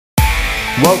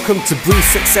Welcome to Breathe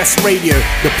Success Radio,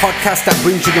 the podcast that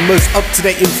brings you the most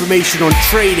up-to-date information on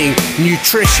training,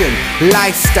 nutrition,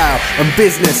 lifestyle, and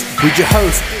business with your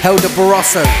host, Helder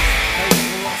Barroso.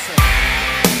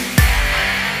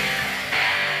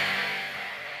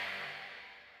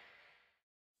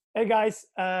 Hey guys,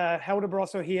 Helder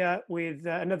Barroso here with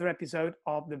another episode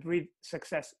of the Breathe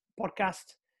Success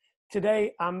podcast.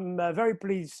 Today, I'm very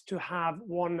pleased to have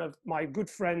one of my good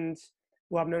friends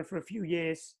who I've known for a few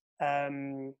years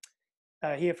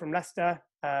here from Leicester,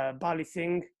 Bali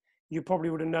Singh. You probably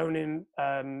would have known him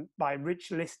by Rich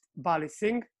List Bali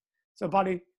Singh. So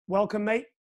Bali, welcome, mate.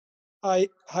 Hi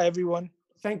everyone.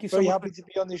 Thank you so much. Very much. happy to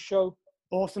be on this show.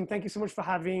 Awesome. Thank you so much for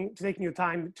taking your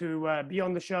time to be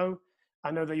on the show.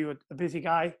 I know that you're a busy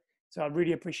guy, so I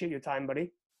really appreciate your time,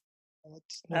 buddy.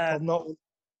 No problem.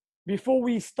 Before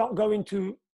we start going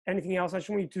to anything else, I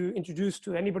just want you to introduce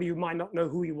to anybody who might not know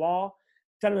who you are.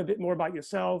 Tell them a bit more about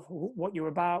yourself, what you're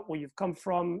about, where you've come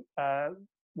from,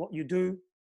 what you do.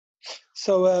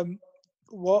 So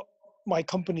what my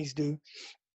companies do,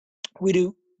 we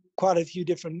do quite a few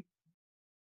different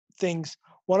things.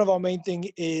 One of our main things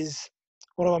is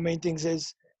Formula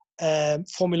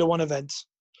One events.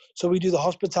 So we do the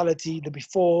hospitality, the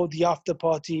before, the after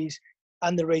parties,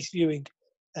 and the race viewing.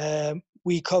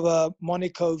 We cover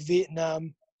Monaco,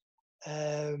 Vietnam,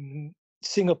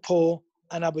 Singapore,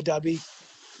 and Abu Dhabi,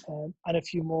 and a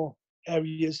few more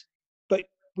areas. But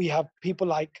we have people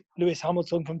like Lewis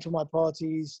Hamilton come to my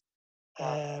parties,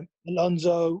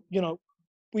 Alonso. You know,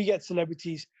 we get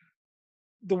celebrities.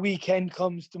 The Weeknd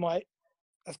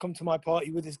has come to my party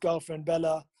with his girlfriend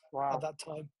Bella at that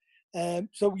time.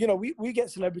 So, you know, we get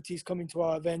celebrities coming to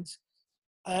our events.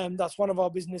 That's one of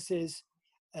our businesses.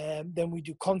 Then we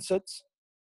do concerts.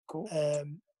 Cool.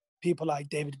 People like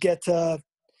David Guetta,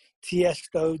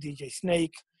 Tiesto, DJ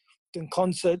Snake, doing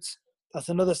concerts. That's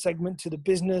another segment to the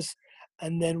business.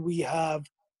 And then we have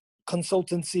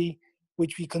consultancy,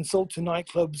 which we consult to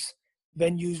nightclubs,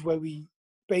 venues where we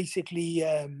basically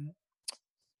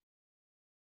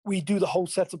we do the whole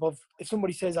setup of, if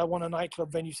somebody says, I want a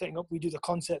nightclub venue setting up, we do the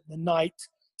concept, the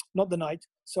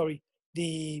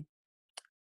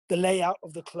layout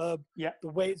of the club, the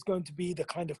way it's going to be, the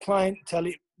kind of clientele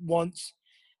it wants.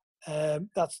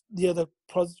 That's the other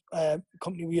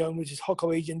company we own, which is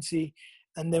Hocco Agency.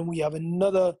 And then we have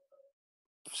another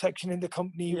section in the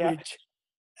company which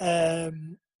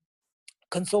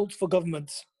consults for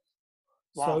governments.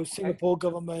 So Singapore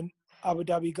government, Abu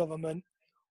Dhabi government,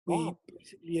 we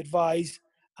basically advise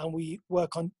and we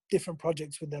work on different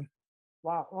projects with them.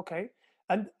 Wow. Okay.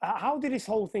 And how did this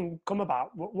whole thing come about?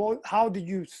 How did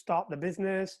you start the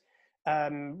business?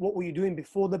 What were you doing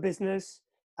before the business?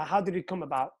 How did it come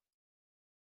about?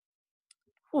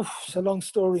 It's a long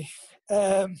story.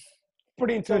 Put it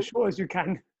into as short as you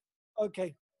can.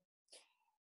 Okay.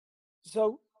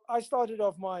 So I started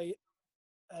off my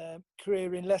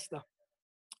career in Leicester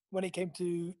when it came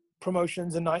to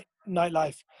promotions and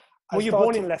nightlife. Were you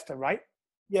born in Leicester, right?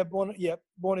 Yeah, born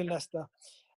in Leicester.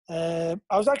 I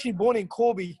was actually born in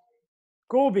Corby.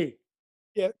 Corby?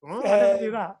 Yeah. Oh, I didn't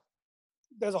do that.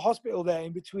 There's a hospital there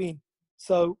in between.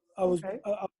 So I was,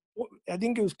 I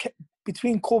think it was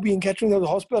between Corby and Kettering, there was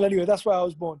a hospital anyway. That's where I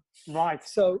was born. Right.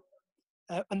 So,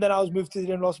 and then I was moved to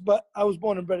the in-laws, but I was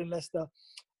born and bred in Leicester.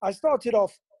 I started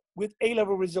off with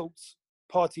A-level results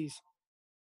parties.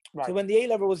 Right. So when the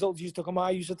A-level results used to come out,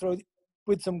 I used to throw,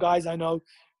 with some guys I know,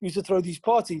 used to throw these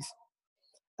parties.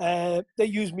 They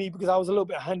used me because I was a little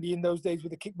bit handy in those days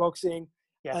with the kickboxing.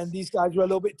 Yes. And these guys were a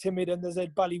little bit timid, and they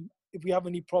said, Bali, if we have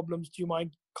any problems, do you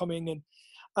mind coming?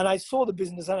 And I saw the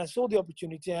business and I saw the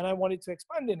opportunity and I wanted to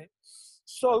expand in it.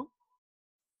 So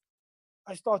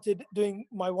I started doing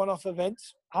my one-off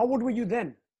events. How old were you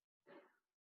then?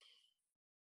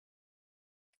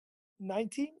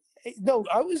 19? No,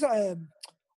 I was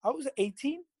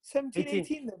 18, 17,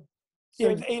 18 then. So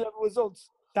it was A-level results.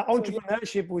 That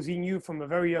entrepreneurship was in you from a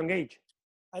very young age.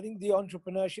 I think the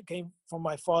entrepreneurship came from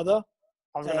my father.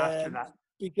 I was going to ask you that.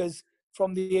 Because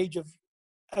from the age of,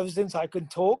 ever since I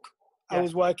could talk, I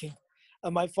was working.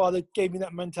 And my father gave me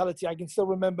that mentality. I can still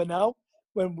remember now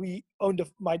when we owned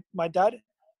my dad,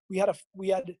 we had a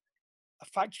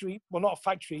factory, well, not a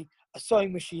factory, a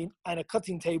sewing machine and a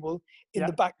cutting table in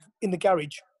the back, in the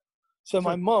garage. So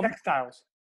my mom,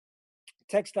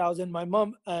 textiles, and my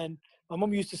mom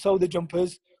used to sew the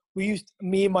jumpers. Me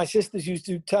and my sisters used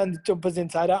to turn the jumpers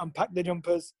inside out and pack the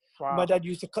jumpers. Wow. My dad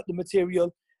used to cut the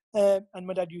material, and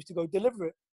my dad used to go deliver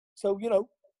it. So, you know,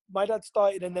 my dad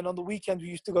started, and then on the weekends we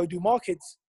used to go do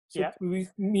markets. So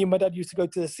me and my dad used to go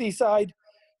to the seaside,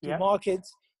 do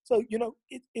markets. So, you know,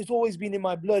 it's always been in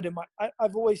my blood, and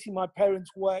I've always seen my parents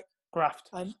work Graft.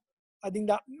 And I think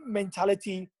that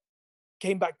mentality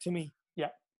came back to me. Yeah.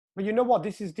 But you know what?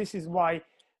 This is why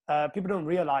people don't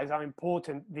realize how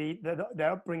important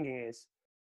their upbringing is.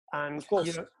 And Of course.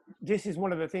 you know, this is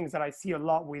one of the things that I see a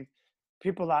lot with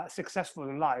people that are successful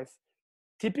in life.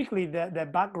 Typically, their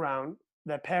background,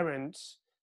 their parents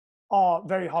are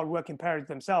very hardworking parents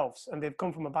themselves, and they've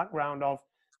come from a background of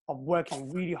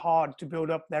working really hard to build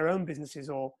up their own businesses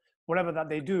or whatever that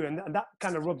they do, and that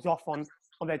kind of rubs off on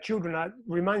their children. It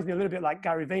reminds me a little bit like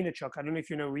Gary Vaynerchuk. I don't know if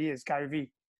you know who he is, Gary V.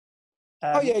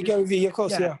 Oh yeah, Gary V. Of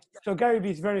course, yeah. So Gary V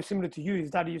is very similar to you.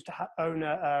 His dad used to own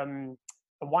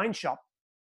a wine shop,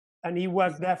 and he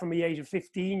worked there from the age of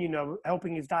 15. You know,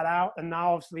 helping his dad out, and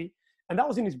now obviously, and that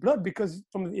was in his blood because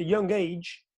from a young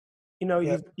age, you know,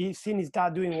 he's seen his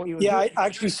dad doing what he was doing. I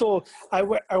actually saw. I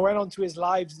went onto his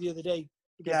lives the other day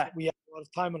because we had a lot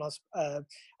of time on us,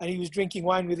 and he was drinking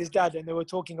wine with his dad, and they were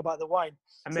talking about the wine.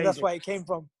 Amazing. So that's where it came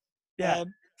from. Yeah,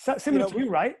 so similar to you,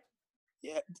 right?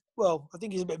 Yeah. Well, I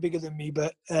think he's a bit bigger than me,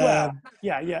 but yeah.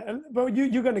 But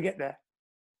you're going to get there.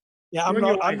 Yeah, I'm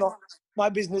not. My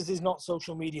business is not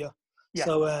social media. Yeah.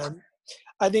 So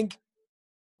I think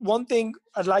one thing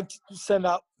I'd like to send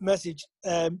out message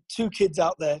to kids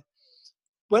out there: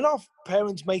 when our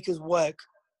parents make us work,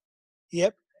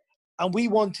 and we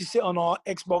want to sit on our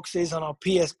Xboxes, on our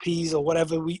PSPs, or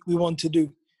whatever we want to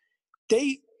do,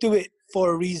 they do it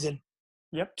for a reason.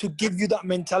 Yep. To give you that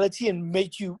mentality and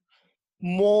make you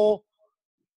more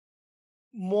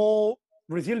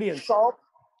resilient, sharp.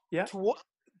 Yeah.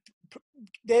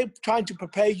 They're trying to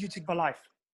prepare you for life.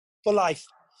 For life.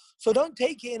 So don't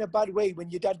take it in a bad way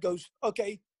when your dad goes,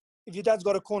 okay, if your dad's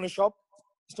got a corner shop,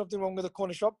 there's nothing wrong with a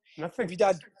corner shop. Nothing.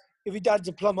 If your dad's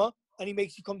a plumber and he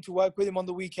makes you come to work with him on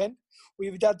the weekend, or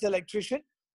if your dad's an electrician,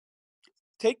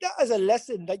 take that as a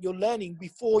lesson that you're learning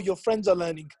before your friends are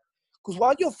learning. Because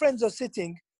while your friends are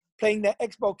sitting playing their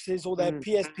Xboxes or their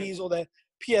PSPs or their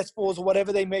PS4s or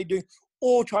whatever they may do,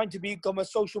 or trying to become a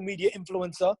social media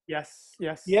influencer. Yes.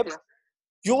 Yep.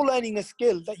 You're learning a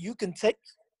skill that you can take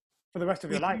for the rest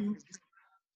of your life.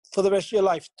 For the rest of your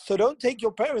life. So don't take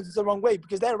your parents the wrong way,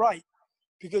 because they're right.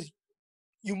 Because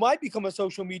you might become a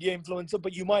social media influencer,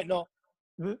 but you might not.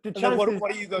 The chances,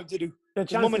 what are you going to do?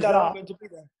 Mom and dad aren't going to be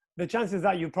there. The chances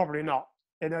that you're probably not.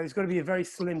 You know, it's going to be a very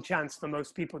slim chance for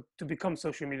most people to become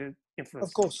social media influencers.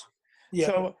 Of course. Yeah.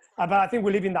 So, but I think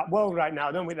we live in that world right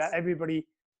now, don't we? That everybody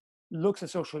looks at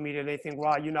social media, they think,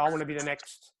 well, you know, I want to be the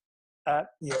next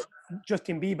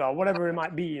Justin Bieber, or whatever it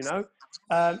might be, you know.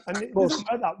 And it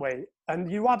doesn't work that way.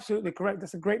 And you're absolutely correct.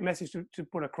 That's a great message to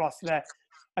put across there.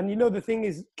 And, you know, the thing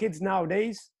is, kids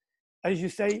nowadays, as you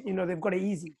say, you know, they've got it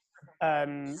easy.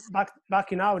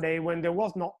 Back in our day, when there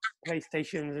was not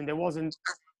PlayStations and there wasn't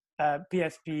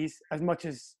PSPs as much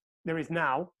as there is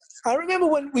now. I remember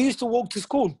when we used to walk to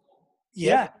school.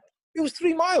 Yeah. It was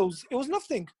 3 miles. It was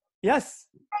nothing. Yes.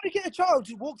 How do you get a child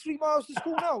to walk 3 miles to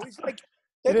school now? It's like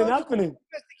they're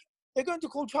going to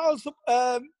call child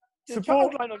support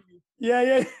child line on you.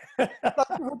 Yeah.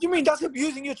 Like, what do you mean? That's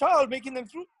abusing your child, making them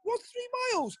through. What's 3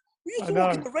 miles? We used to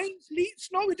walk in the rain, sleet,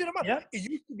 snow. It didn't matter. Yeah. It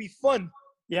used to be fun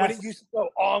when it used to go,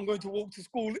 I'm going to walk to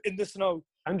school in the snow.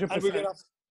 100%.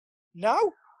 Now,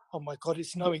 oh my God,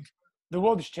 it's snowing. The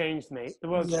world's changed, mate. The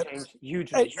world's changed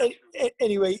hugely.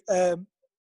 Anyway,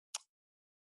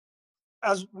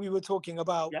 as we were talking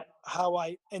about how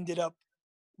I ended up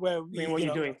where what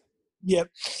you're doing. Yeah.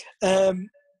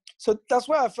 So that's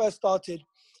where I first started.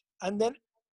 And then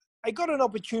I got an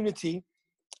opportunity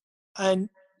and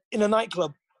in a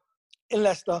nightclub in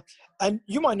Leicester. And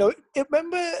you might know it.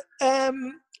 Remember,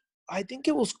 I think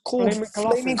it was called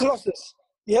Flaming Colossus.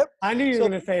 Yep. I knew you were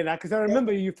going to say that because I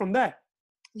remember you from there.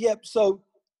 Yep. So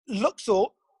Luxor,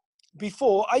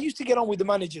 before, I used to get on with the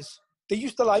managers. They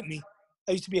used to like me.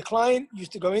 I used to be a client,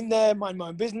 used to go in there, mind my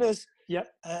own business.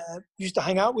 Yep. Used to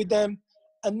hang out with them.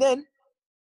 And then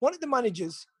one of the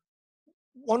managers,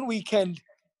 one weekend,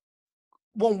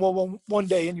 one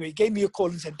day anyway, gave me a call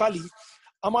and said, Bali,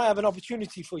 I might have an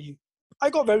opportunity for you. I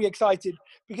got very excited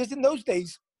because in those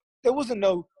days, there wasn't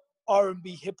no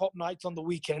R&B hip hop nights on the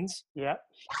weekends. Yeah.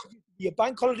 It used to be a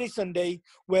bank holiday Sunday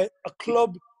where a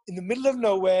club in the middle of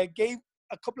nowhere gave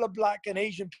a couple of black and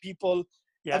Asian people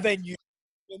a venue.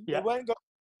 There weren't going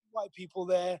white people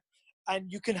there,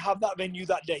 and you can have that venue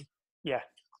that day. Yeah.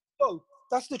 So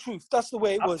that's the truth. That's the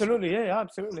way it was. Absolutely, yeah,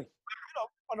 absolutely. You know,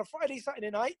 on a Friday, Saturday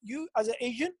night, you as an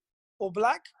Asian or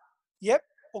black,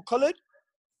 or colored,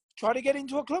 try to get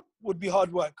into a club would be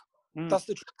hard work. That's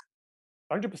the truth.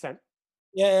 100%.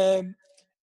 Yeah.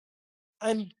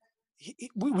 And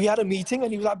we had a meeting,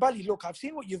 and he was like, Bali, look, I've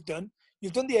seen what you've done.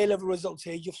 You've done the A-level results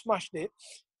here. You've smashed it.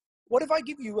 What if I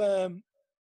give you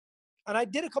And I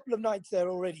did a couple of nights there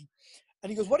already. And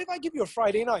he goes, what if I give you a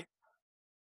Friday night?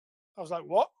 I was like,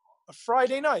 what? A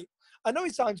Friday night? I know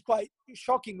it sounds quite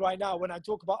shocking right now when I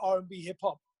talk about R&B hip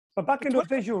hop. But back in those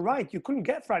days, you're right. You couldn't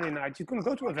get Friday nights. You couldn't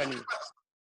go to a venue.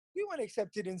 You weren't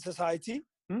accepted in society.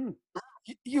 Mm.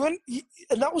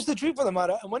 And that was the truth of the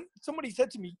matter. And when somebody said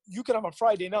to me, you can have a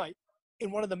Friday night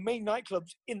in one of the main nightclubs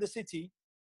in the city,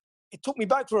 it took me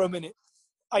back for a minute.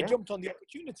 I jumped on the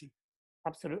opportunity.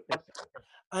 Absolutely.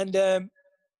 And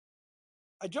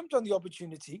I jumped on the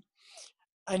opportunity,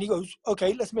 and he goes,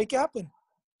 okay, let's make it happen.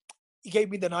 He gave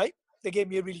me the night. They gave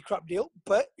me a really crap deal,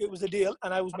 but it was a deal,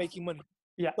 and I was making money.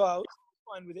 Yeah. So I was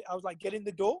fine with it. I was like, get in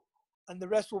the door, and the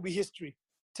rest will be history.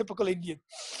 Typical Indian.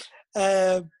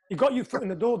 You got your foot in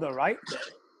the door, though, right?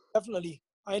 Definitely.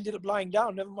 I ended up lying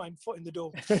down, never mind foot in the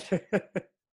door.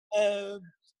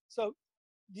 So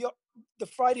the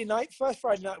Friday night, first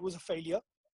Friday night was a failure.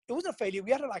 It wasn't a failure.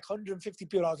 We had like 150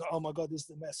 people. I was like, oh my God, this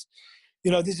is a mess.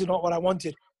 This is not what I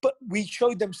wanted. But we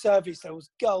showed them service. There was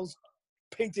girls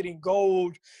painted in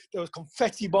gold. There was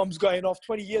confetti bombs going off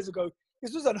 20 years ago.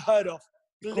 This was unheard of.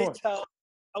 Glitter.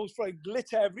 I was throwing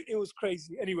glitter it was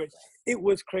crazy. Anyway, it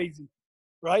was crazy,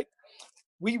 right?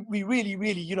 We really,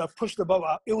 really, pushed the boat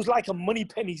out. It was like a Money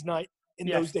Pennies night in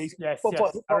those days. Yes.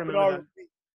 I remember that.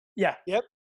 Yeah. Yep.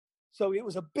 So it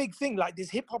was a big thing, like this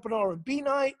hip hop and R&B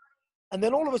night. And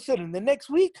then all of a sudden, the next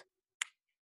week,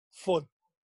 fun.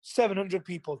 700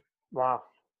 people. Wow.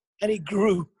 And it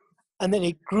grew. And then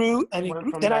it grew and it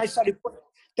grew. Then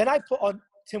I put on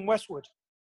Tim Westwood.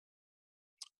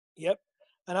 Yep.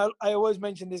 And I always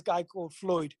mention this guy called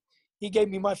Floyd. He gave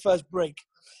me my first break.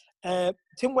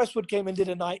 Tim Westwood came and did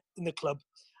a night in the club.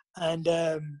 And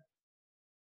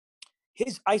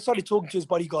I started talking to his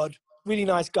bodyguard. Really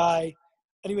nice guy.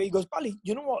 Anyway, he goes, Bali,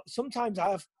 you know what? Sometimes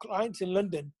I have clients in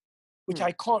London, which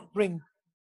I can't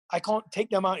take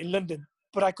them out in London,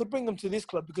 but I could bring them to this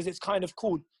club because it's kind of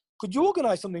cool. Could you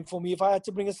organize something for me if I had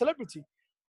to bring a celebrity?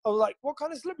 I was like, what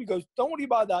kind of celebrity? He goes, don't worry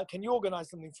about that. Can you organize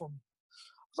something for me? I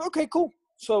was like, okay, cool.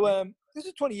 So this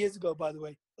is 20 years ago, by the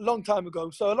way, a long time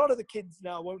ago. So a lot of the kids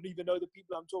now won't even know the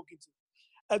people I'm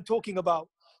talking about.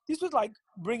 This was like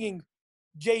bringing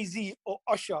Jay-Z or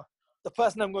Usher, the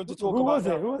person I'm going to talk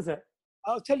about. Who was it?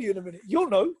 I'll tell you in a minute.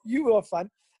 You'll know. You are a fan.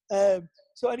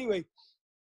 So anyway,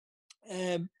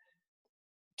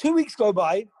 2 weeks go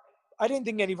by. I didn't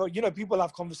think people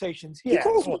have conversations. He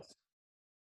calls me.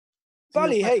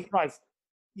 Bali, hey. Surprised.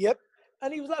 Yep.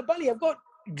 And he was like, Bali, I've got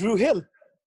Dru Hill.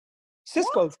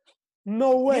 Cisco. What?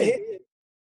 No way.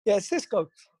 Yeah, Cisco.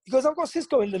 He goes, I've got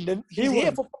Cisco in London. He's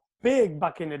here for big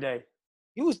back in the day.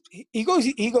 He goes,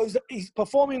 he's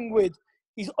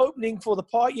opening for the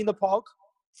Party in the Park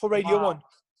for Radio 1.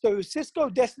 So it was Cisco,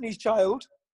 Destiny's Child.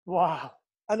 Wow.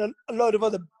 And a load of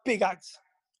other big acts,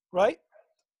 right?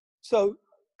 So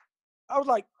I was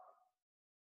like,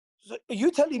 so are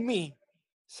you telling me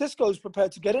Cisco's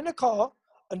prepared to get in a car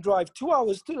and drive 2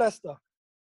 hours to Leicester?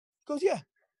 He goes, yeah.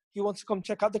 He wants to come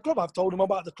check out the club. I've told him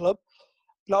about the club,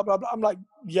 blah, blah, blah. I'm like,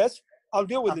 yes, I'll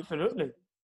deal with it. Absolutely.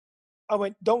 I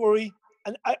went, don't worry.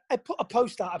 And I put a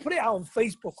post out. I put it out on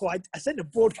Facebook. Or I sent a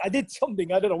broadcast. I did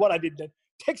something. I don't know what I did then.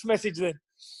 Text message then.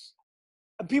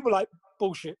 And people like,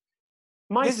 bullshit.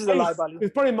 This is a lie, Bali. It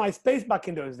was probably MySpace back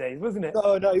in those days, wasn't it?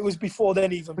 No, it was before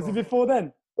then even. Was it before then?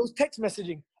 It was text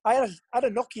messaging. I had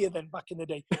a Nokia then back in the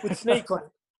day with Snake on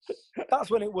it. That's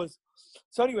when it was.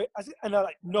 So anyway, and they're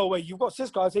like, no way, you've got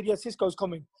Cisco. I said, yeah, Cisco's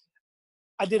coming.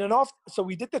 I did an so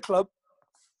we did the club.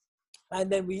 And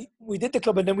then we did the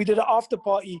club, and then we did an after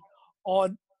party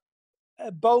on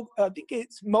I think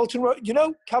it's Melton Road. You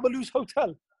know, Cabaloo's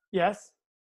Hotel? Yes.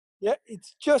 Yeah,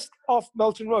 it's just off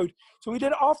Melton Road. So we did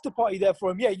an after party there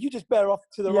for him. Yeah, you just bear off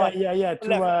to the right. Yeah,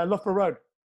 to Loughborough Road.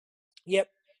 Yep.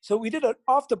 So we did an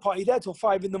after party there till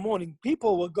 5 a.m.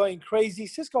 People were going crazy.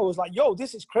 Cisco was like, yo,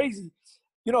 this is crazy.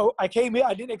 I came here,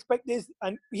 I didn't expect this.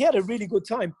 And we had a really good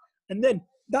time. And then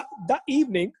that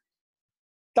evening,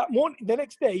 that morning, the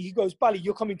next day, he goes, Bali,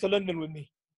 you're coming to London with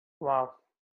me. Wow.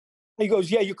 He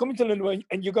goes, yeah, you're coming to London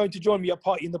and you're going to join me at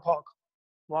Party in the Park.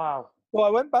 Wow. So I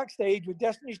went backstage with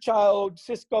Destiny's Child,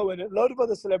 Cisco, and a load of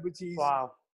other celebrities.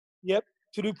 Wow. Yep,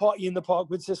 to do Party in the Park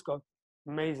with Cisco.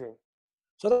 Amazing.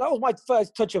 So that was my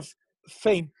first touch of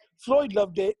fame. Floyd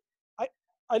loved it.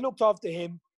 I looked after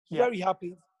him, very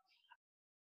happy.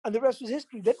 And the rest was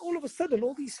history. Then all of a sudden,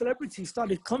 all these celebrities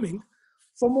started coming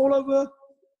from all over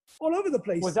the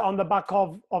place. Was it on the back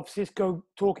of Cisco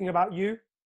talking about you?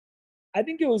 I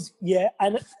think it was, yeah.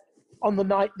 And on the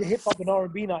night, the hip hop and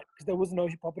R&B night, because there was no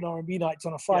hip hop and R&B nights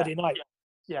on a Friday night.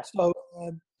 Yeah. So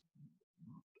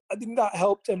I think that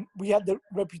helped. And we had the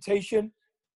reputation.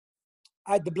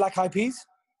 I had the Black Eyed Peas.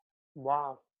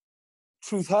 Wow.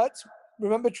 Truth Hurts.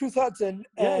 Remember Truth Hurts and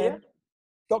Yeah.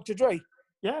 Dr. Dre?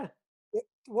 Yeah.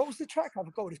 What was the track? I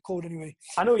forgot what it's called anyway.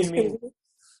 I know what you mean.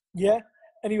 Yeah.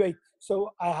 Anyway,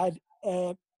 so I had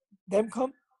them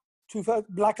come. Truth Hurts,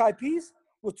 Black Eyed Peas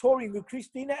were touring with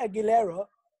Christina Aguilera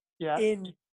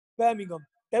in Birmingham.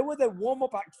 They were the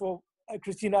warm-up act for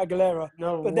Christina Aguilera.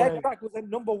 No but way. Their track was at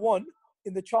 #1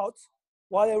 in the charts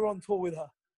while they were on tour with her.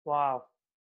 Wow.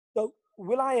 So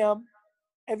will.i.am,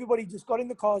 everybody just got in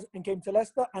the cars and came to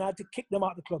Leicester, and I had to kick them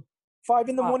out of the club. 5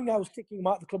 in the morning, I was kicking them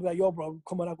out of the club like, yo, bro,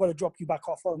 come on, I've got to drop you back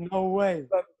off. No way.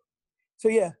 So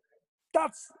yeah,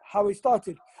 that's how it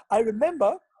started. I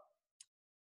remember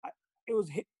it was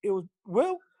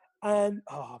Will and,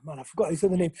 oh man, I forgot his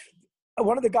other name.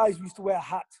 One of the guys used to wear a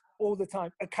hat all the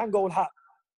time, a Kangol hat.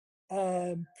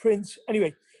 Prince.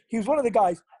 Anyway, he was one of the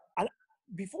guys. And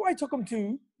before I took him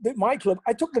to my club,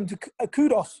 I took them to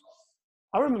Kudos.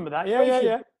 I remember that.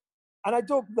 Yeah. And I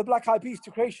took the Black Eyed Peas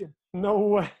to Creation. No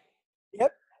way.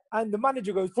 Yep. And the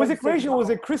manager goes, was it Creation or was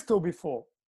it Crystal before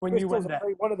when you went there?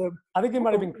 One of them. I think it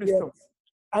might have been Crystal.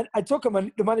 Yeah. And I took him,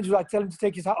 and the manager was like, tell him to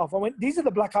take his hat off. I went, these are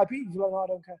the Black Eyed Peas. He's like, no, I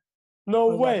don't care. No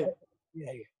way. Like,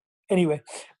 yeah. Anyway,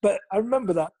 but I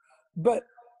remember that. But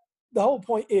the whole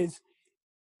point is,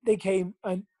 they came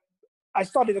and I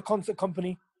started a concert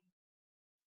company.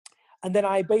 And then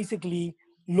I basically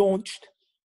launched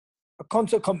a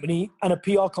concert company and a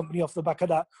PR company off the back of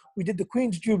that. We did the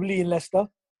Queen's Jubilee in Leicester.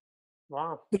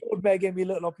 Wow. The Lord Mayor gave me a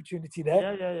little opportunity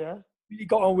there. Yeah. Really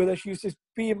got on with her. She used to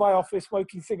be in my office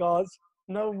smoking cigars.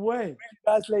 No way. Really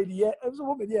nice lady, yeah. It was a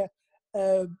woman, yeah.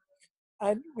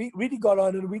 And we really got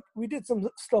on, and we did some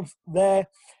stuff there.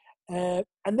 And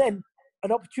then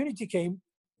an opportunity came.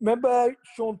 Remember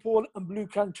Sean Paul and Blue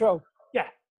Cantrell? Yeah.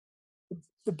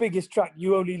 The biggest track,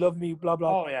 You Only Love Me, blah,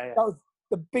 blah. Oh, yeah. That was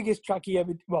the biggest track he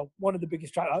ever, well, one of the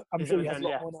biggest tracks. I'm sure he has a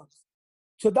lot more now.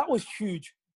 So that was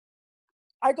huge.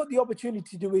 I got the opportunity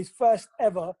to do his first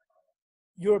ever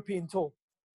European tour.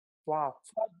 Wow.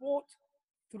 So I bought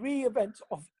 3 events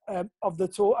of the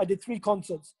tour. I did 3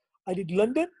 concerts. I did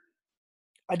London,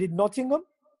 I did Nottingham,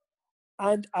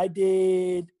 and I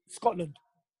did Scotland.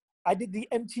 I did the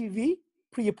MTV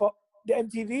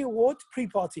Awards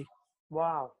pre-party.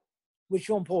 Wow. With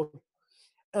Sean Paul.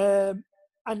 And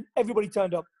everybody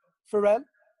turned up. Pharrell,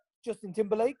 Justin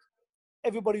Timberlake,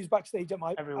 everybody was backstage at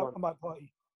my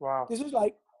party. Wow. This was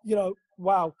like,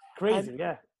 wow. Crazy,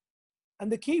 yeah.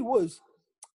 And the key was,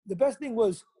 the best thing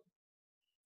was,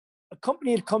 an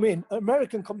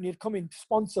American company had come in to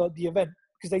sponsor the event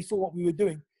because they saw what we were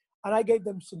doing. And I gave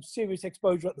them some serious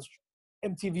exposure at the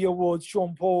MTV Awards,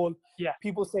 Sean Paul,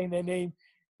 people saying their name.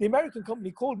 The American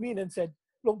company called me in and said,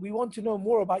 look, we want to know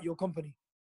more about your company.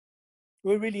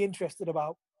 We're really interested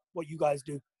about what you guys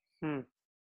do.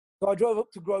 So I drove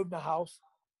up to Grosvenor House,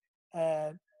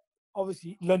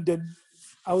 obviously London.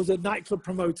 I was a nightclub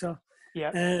promoter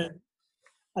at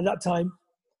that time.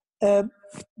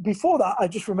 Before that, I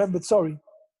just remembered,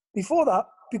 before that,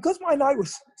 because my night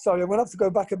was, I'm going to have to go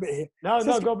back a bit here.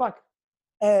 No, go back.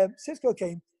 Cisco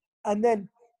came, and then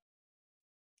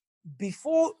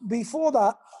before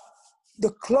that, the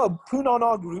club,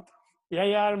 Punana Group. Yeah,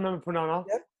 I remember Punana.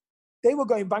 Yeah, they were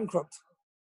going bankrupt.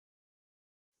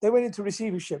 They went into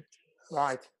receivership.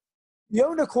 Right. The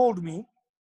owner called me.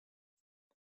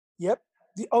 Yep.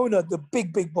 The owner, the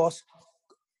big boss,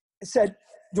 said,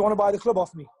 do you want to buy the club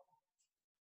off me?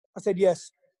 I said,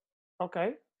 yes.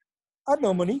 Okay. I had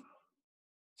no money.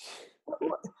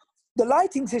 The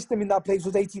lighting system in that place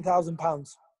was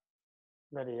 £80,000.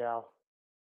 Bloody hell.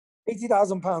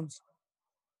 £80,000.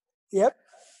 Yep.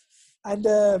 And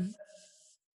the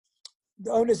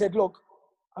owner said, look,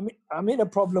 I'm in a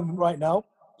problem right now.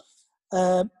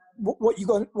 What you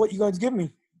going to give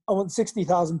me? I want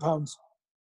 £60,000.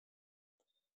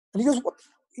 And he goes, what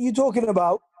are you talking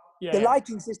about? The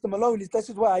lighting system alone, this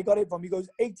is where I got it from. He goes,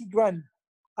 80 grand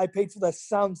I paid for the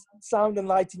sound and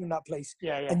lighting in that place.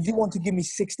 And you want to give me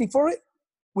 60 for it?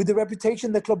 With the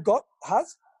reputation the club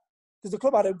has? Because the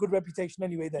club had a good reputation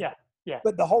anyway then.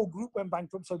 But the whole group went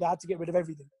bankrupt, so they had to get rid of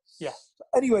everything. So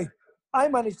anyway, I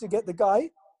managed to get the guy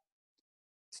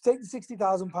to take the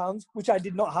 £60,000, which I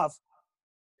did not have.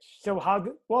 So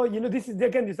this is,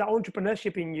 again, it's that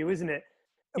entrepreneurship in you, isn't it?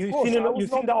 You've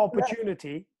seen the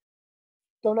opportunity.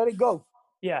 Don't let it go.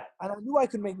 Yeah. And I knew I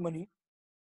could make money.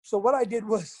 So what I did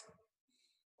was,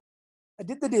 I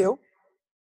did the deal.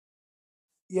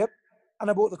 Yep. And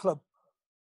I bought the club.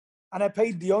 And I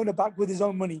paid the owner back with his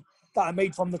own money that I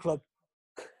made from the club.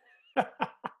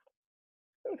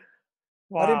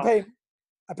 Wow. I didn't pay him.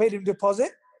 I paid him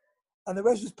deposit, and the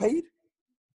rest was paid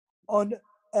on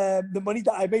the money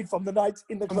that I made from the nights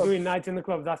in the club. From doing nights in the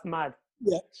club, that's mad.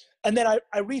 Yeah. And then I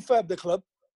refurbed the club.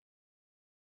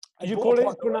 Did you call it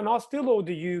Kunan still, or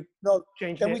do you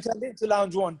change it? Then we turned it into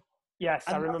Lounge One. Yes,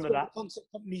 and I remember that's when that. the concept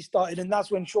company started, and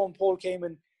that's when Sean Paul came,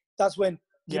 and that's when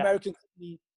the American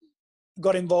company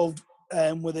got involved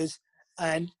with us,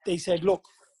 and they said, look,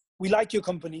 we like your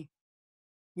company.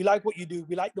 We like what you do.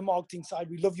 We like the marketing side.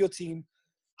 We love your team.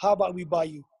 How about we buy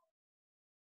you?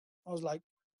 I was like,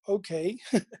 okay.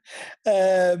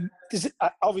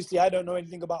 Obviously, I don't know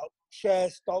anything about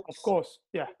shares, stocks. Of course,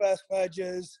 yeah. Reverse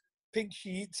mergers, pink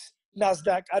sheets,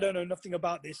 NASDAQ. I don't know nothing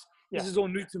about this. Yeah. This is all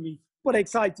new to me, but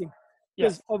exciting.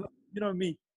 Because, you know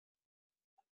me,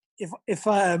 if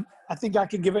I think I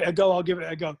can give it a go, I'll give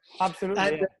it a go. Absolutely.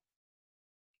 And,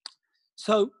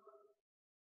 so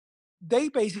they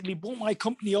basically bought my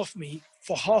company off me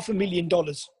for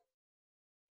 $500,000.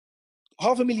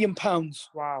 £500,000.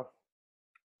 Wow.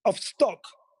 Of stock.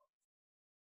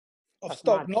 That's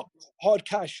stock, mad. not hard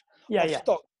cash.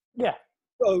 Stock. Yeah.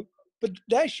 So, but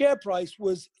their share price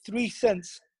was 3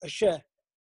 cents a share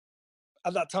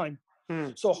at that time.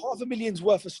 So $500,000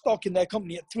 worth of stock in their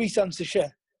company at 3 cents a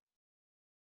share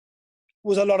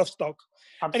was a lot of stock.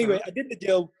 Absolutely. Anyway, I did the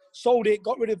deal, sold it,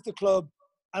 got rid of the club,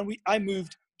 and I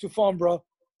moved to Farnborough.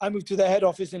 I moved to their head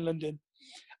office in London,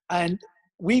 and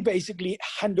we basically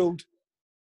handled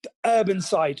the urban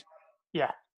side.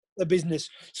 Yeah. The business.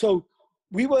 So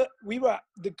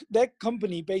their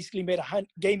company basically made a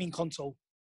gaming console.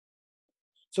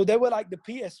 So they were like the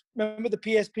remember the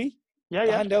PSP? Yeah,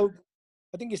 the handheld.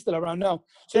 I think it's still around now.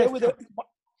 So they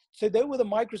were the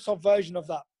Microsoft version of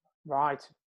that. Right.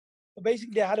 So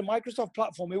basically, they had a Microsoft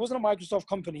platform. It wasn't a Microsoft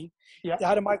company. Yeah. They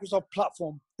had a Microsoft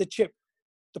platform. The chip,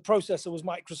 the processor was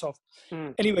Microsoft.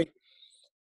 Anyway,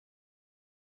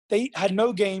 they had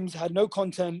no games, had no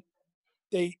content.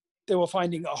 They were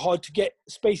finding it hard to get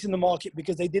space in the market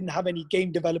because they didn't have any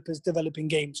game developers developing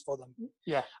games for them.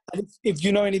 Yeah. And if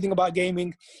you know anything about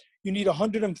gaming, you need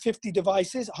 150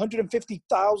 devices,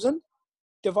 150,000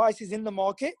 devices in the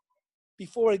market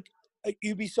before a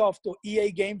Ubisoft or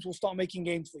EA Games will start making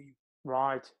games for you.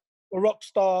 Right. Or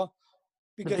Rockstar.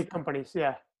 Because the big companies,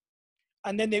 yeah.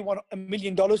 And then they want $1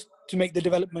 million to make the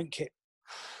development kit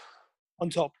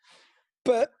on top.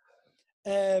 But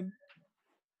we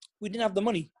didn't have the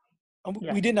money. And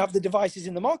we didn't have the devices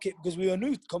in the market because we were a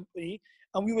new company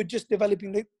and we were just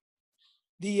developing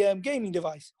the gaming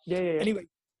device. Yeah. Anyway,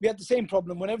 we had the same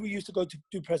problem. Whenever we used to go to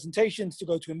do presentations, to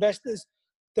go to investors,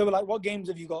 they were like, what games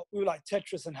have you got? We were like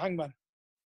Tetris and Hangman.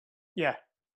 Yeah.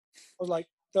 They were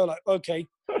like, okay,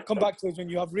 come back to us when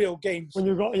you have real games. When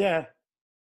you got, yeah.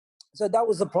 So that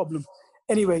was the problem.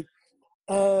 Anyway,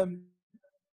 I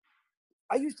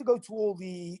used to go to all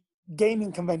the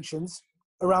gaming conventions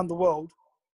around the world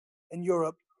in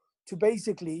Europe to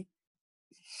basically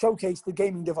showcase the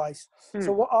gaming device.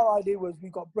 So what our idea was, we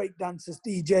got break dancers,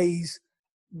 DJs,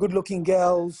 good-looking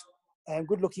girls, and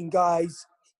good-looking guys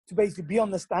to basically be on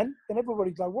the stand. And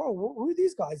everybody's like, whoa, who are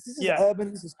these guys? This is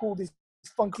urban, this is cool, this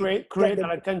is funky. Create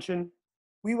that attention.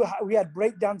 We had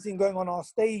break dancing going on our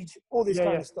stage, all this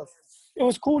kind of stuff. It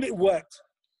was cool, it worked.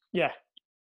 Yeah.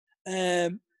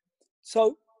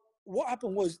 So what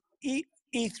happened was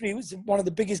E3 was one of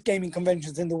the biggest gaming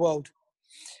conventions in the world.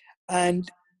 And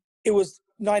it was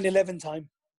 9/11 time.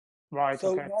 Right,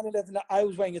 so 9/11, I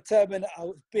was wearing a turban, I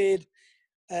was beard.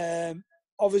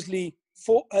 Obviously,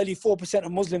 only 4%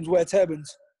 of Muslims wear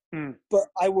turbans. But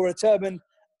I wore a turban,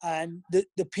 and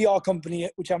the PR company,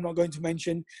 which I'm not going to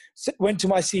mention, went to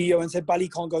my CEO and said, Bally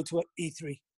can't go to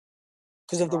E3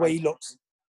 because of the way he looks.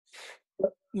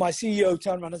 But my CEO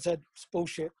turned around and said, it's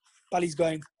bullshit. Bally's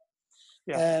going.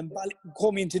 Bally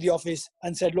called me into the office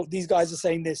and said, look, these guys are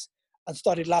saying this, and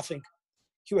started laughing.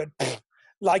 He went,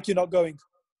 like you're not going.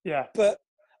 Yeah. But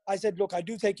I said, look, I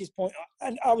do take his point.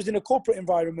 And I was in a corporate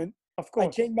environment. Of course. I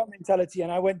changed my mentality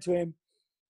and I went to him.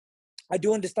 I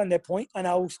do understand their point and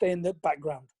I will stay in the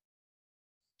background.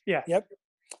 Yeah. Yep.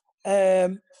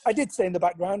 I did stay in the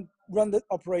background, run the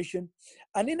operation.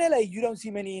 And in LA, you don't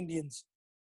see many Indians.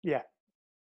 Yeah.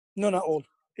 None at all.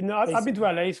 No, I've been to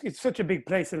LA. It's such a big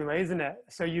place anyway, isn't it?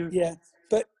 So Yeah,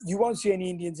 but you won't see any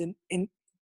Indians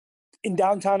in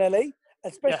downtown LA,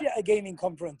 especially at a gaming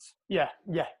conference. Yeah.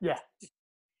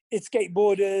 It's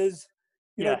skateboarders,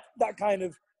 you know, that kind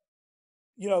of,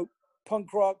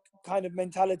 punk rock kind of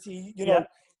mentality,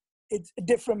 it's a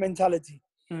different mentality.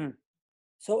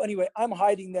 So anyway, I'm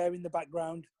hiding there in the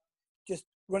background, just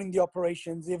running the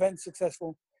operations, the event's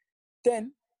successful.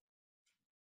 Then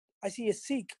I see a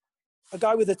Sikh, a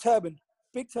guy with a turban,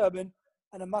 big turban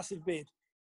and a massive beard.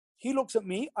 He looks at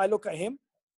me, I look at him.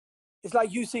 It's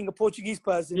like you seeing a Portuguese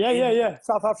person Yeah, yeah, in yeah.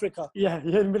 South Africa. Yeah,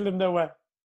 you're in the middle of nowhere.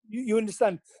 You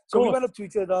understand? So we went up to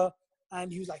each other,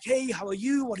 and he was like, "Hey, how are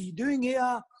you? What are you doing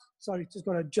here?" Sorry, just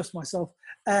got to adjust myself.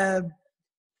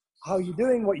 How are you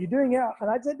doing? What are you doing here? And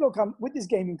I said, "Look, I'm with this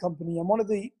gaming company. I'm one of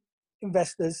the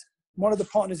investors, one of the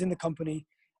partners in the company.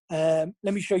 Let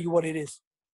me show you what it is."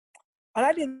 And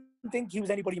I didn't think he was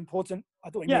anybody important. I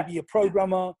thought he may be a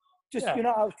programmer. Just, out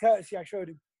of courtesy, I showed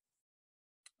him.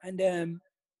 And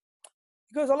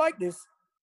he goes, "I like this."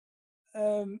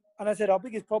 And I said, "Our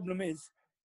biggest problem is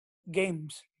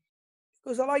games." He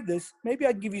goes, "I like this. Maybe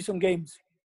I can give you some games."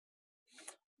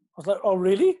 I was like, "Oh,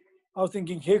 really?" I was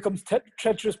thinking, here comes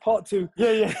Tetris Part 2.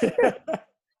 Yeah.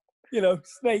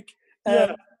 Snake.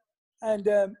 And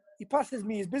he passes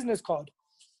me his business card.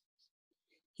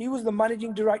 He was the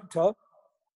managing director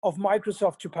of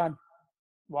Microsoft Japan.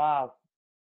 Wow.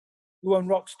 Who owned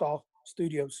Rockstar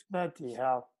Studios. Bloody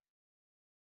hell.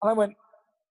 And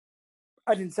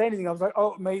I didn't say anything. I was like,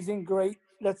 "Oh, amazing, great.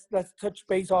 Let's touch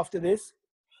base after this."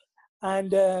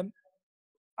 And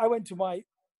I went to my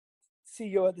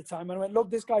CEO at the time and I went, "Look,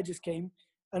 this guy just came,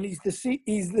 and he's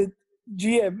the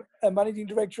GM, managing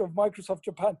director of Microsoft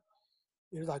Japan."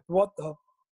 He was like, "What the?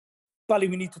 Bally,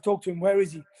 we need to talk to him. Where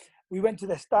is he?" We went to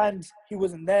the stands. He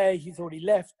wasn't there. He's already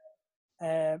left.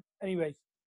 Anyway,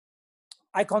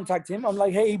 I contacted him. I'm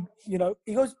like, "Hey,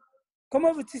 he goes, come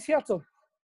over to Seattle,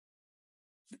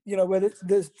 where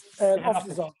the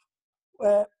offices are."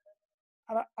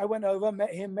 And I went over,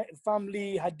 met him, met his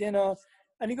family, had dinner.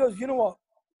 And he goes, "You know what?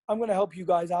 I'm going to help you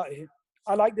guys out here.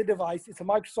 I like the device. It's a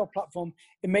Microsoft platform.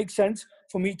 It makes sense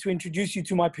for me to introduce you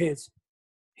to my peers,"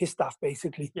 his staff,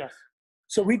 basically. Yes.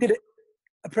 So we did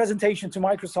a presentation to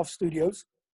Microsoft Studios,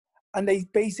 and they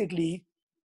basically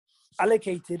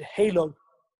allocated Halo.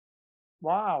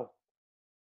 Wow.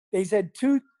 They said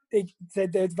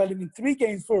they're developing 3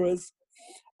 games for us,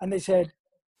 and they said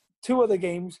 2 other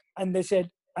games, and they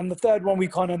said, and the third one we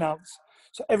can't announce.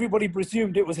 So everybody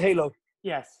presumed it was Halo.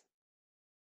 Yes.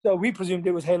 So we presumed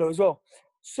it was Halo as well.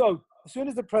 So as soon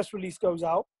as the press release goes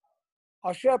out,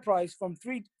 our share price from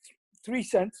 3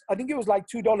 cents, I think it was like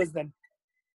 $2 then,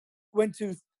 went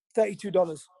to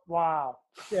 $32. Wow.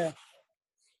 Yeah.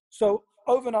 So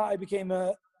overnight,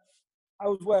 I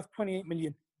was worth 28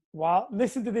 million. Wow.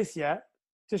 Listen to this, yeah?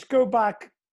 Just go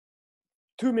back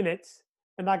 2 minutes,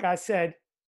 and like I said,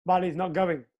 Bali's not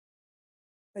going.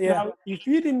 Yeah. Now, if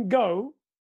you didn't go,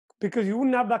 because you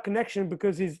wouldn't have that connection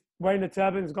because he's wearing a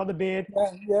turban, he's got the beard.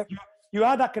 Yeah. You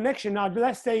had that connection. Now,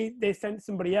 let's say they sent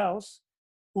somebody else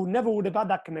who never would have had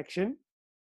that connection.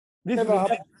 This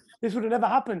would have never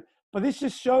happened. But this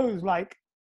just shows, like,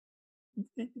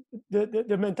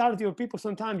 the mentality of people.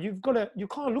 Sometimes you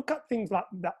can't look at things like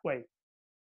that way.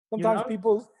 Sometimes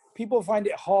people find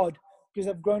it hard because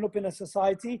they've grown up in a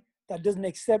society that doesn't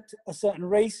accept a certain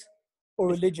race or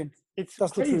religion. That's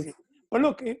crazy. The truth. But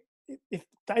look, if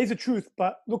that is the truth,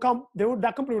 but look,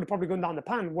 that company would have probably gone down the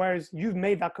pan, whereas you've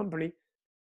made that company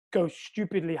go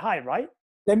stupidly high, right?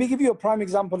 Let me give you a prime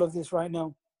example of this right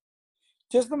now.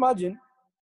 Just imagine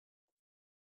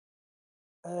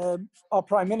our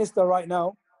prime minister right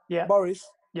now, Boris,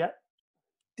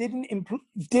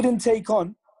 didn't take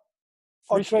on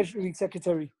our treasury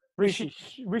secretary, Rishi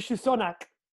Sunak.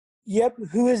 Yep,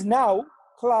 who is now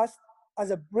classed as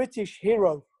a British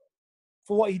hero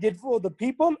for what he did for the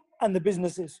people and the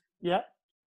businesses. Yeah.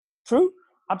 True?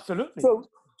 Absolutely.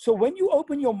 So when you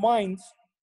open your minds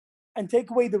and take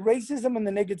away the racism and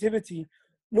the negativity,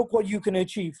 look what you can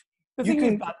achieve. You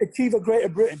can achieve a greater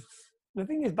Britain. The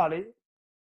thing is, Bali,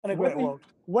 and a greater world.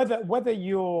 Whether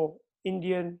you're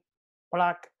Indian,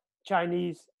 Black,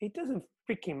 Chinese, it doesn't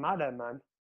freaking matter, man.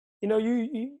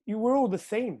 We're all the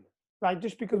same, right?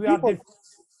 Just because we have different.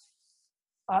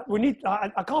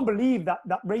 I can't believe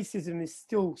that racism is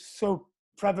still so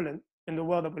prevalent in the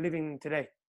world that we're living in today.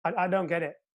 I don't get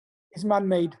it. It's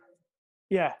man-made.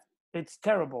 Yeah, it's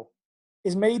terrible.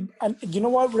 It's made, and you know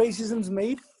what racism's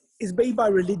made? It's made by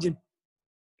religion.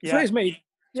 Yeah. So it's made.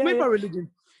 It's made by religion.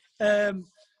 And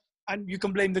you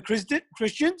can blame the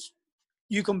Christians.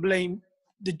 You can blame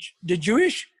the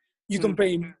Jewish. You can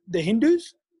blame the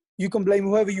Hindus. You can blame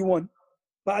whoever you want.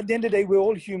 But at the end of the day, we're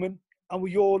all human, and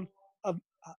we all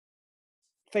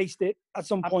faced it at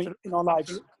some point in our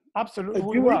lives. Absolutely.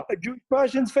 A Jewish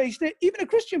person's faced it. Even a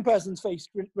Christian person's faced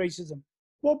racism.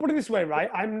 Well, put it this way, right?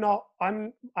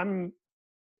 I'm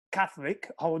Catholic,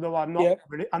 although I'm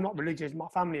not religious. My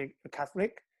family are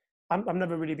Catholic. I've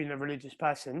never really been a religious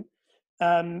person.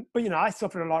 But, I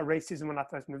suffered a lot of racism when I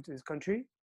first moved to this country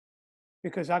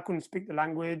because I couldn't speak the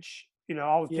language.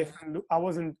 I was different.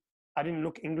 I didn't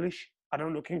look English. I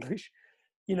don't look English,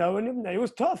 and it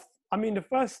was tough. I mean, the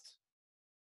first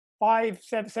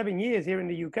 7 years here in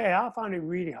the UK, I found it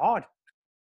really hard.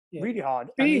 Yeah. Really hard.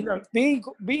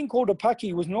 Being called a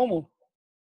Paki was normal.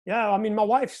 Yeah, I mean, my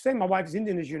wife's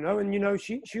Indian, as you know, and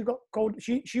she got called.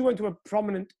 She went to a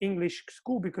prominent English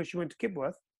school because she went to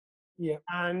Kipworth. Yeah.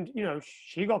 And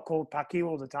she got called Paki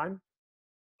all the time,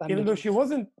 even though she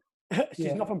wasn't.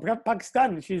 She's not from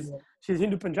Pakistan. She's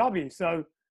Hindu Punjabi. So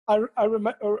I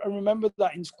remember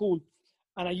that in school,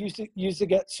 and I used to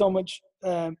get so much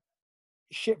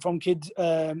shit from kids,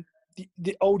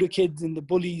 the older kids and the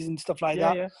bullies and stuff like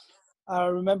that. Yeah. I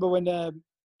remember when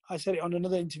I said it on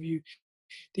another interview.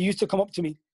 They used to come up to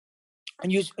me,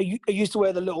 and I used to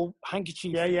wear the little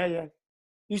handkerchief. Yeah.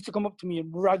 Used to come up to me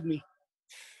and rag me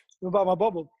about my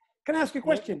bubble. Can I ask you a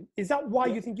question? Is that why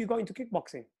you think you got into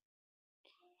kickboxing?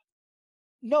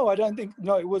 No, I don't think.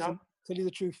 No, it wasn't. To tell you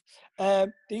the truth,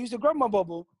 they used to grab my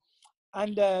bubble,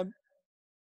 and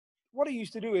what I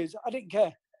used to do is I didn't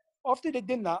care. After they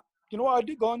did that, you know what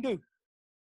I'd go and do?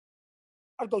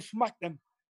 I'd go smack them.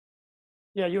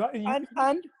 Yeah, you and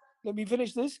let me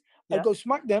finish this. Yeah. I'd go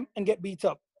smack them and get beat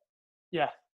up. Yeah,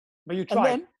 but you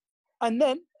tried. And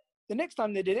then the next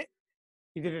time they did it,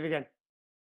 you did it again.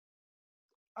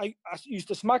 I used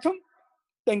to smack them,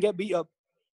 then get beat up.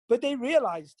 But they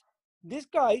realized this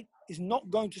guy is not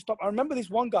going to stop. I remember this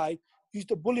one guy used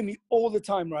to bully me all the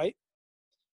time, right?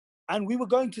 And we were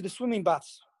going to the swimming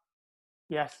baths.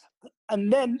 Yes.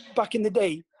 And then back in the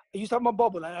day, I used to have my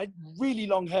bobble and I had really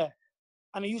long hair.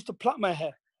 And I used to plait my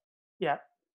hair. Yeah.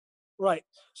 Right.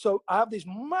 So I have this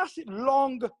massive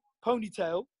long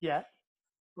ponytail. Yeah.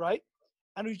 Right.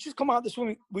 And we just come out of the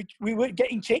swimming. We were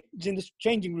getting changed in the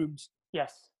changing rooms.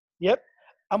 Yes. Yep.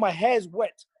 And my hair's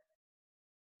wet.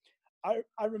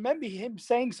 I remember him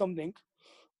saying something.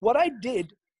 What I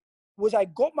did was I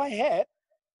got my hair.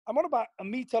 I'm on about a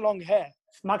meter long hair.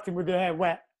 Smacked him with your hair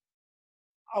wet.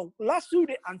 I lassoed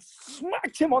it and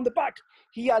smacked him on the back.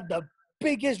 He had the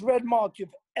biggest red mark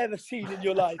you've ever seen in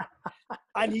your life.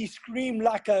 And he screamed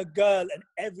like a girl and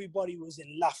everybody was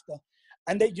in laughter.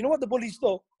 And you know what the bullies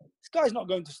thought? This guy's not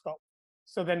going to stop.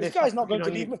 So then this guy's not going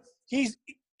to leave me.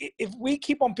 If we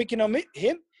keep on picking on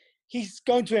him, he's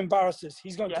going to embarrass us.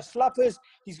 He's going to slap us.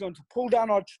 He's going to pull down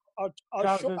our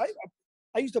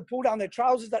I used to pull down their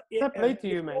trousers. That played to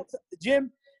you, mate. At the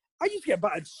gym. I used to get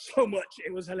battered so much.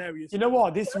 It was hilarious. You know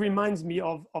what? This reminds me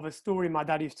of a story my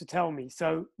dad used to tell me.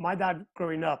 So my dad,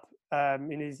 growing up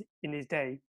in his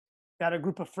day, he had a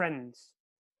group of friends.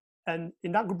 And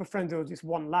in that group of friends, there was this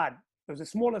one lad. There was the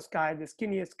smallest guy, the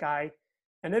skinniest guy,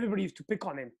 and everybody used to pick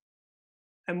on him.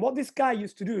 And what this guy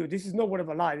used to do, this is no word of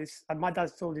a lie. My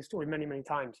dad's told this story many, many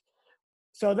times.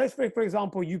 So let's say, for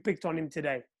example, you picked on him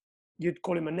today. You'd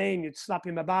call him a name, you'd slap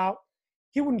him about.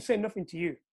 He wouldn't say nothing to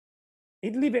you.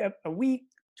 He'd leave it a week,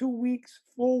 2 weeks,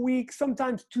 4 weeks,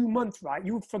 sometimes 2 months, right?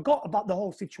 You forgot about the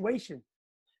whole situation.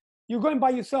 You're going by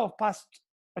yourself past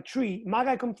a tree. My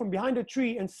guy comes from behind a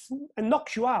tree and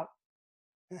knocks you out.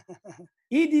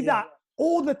 He did that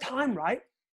all the time, right?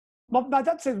 My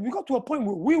dad said we got to a point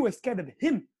where we were scared of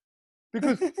him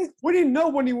because we didn't know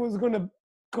when he was going to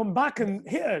come back and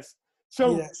hit us.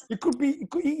 So it could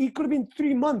have been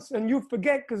 3 months and you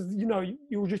forget because, you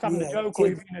were just having a joke.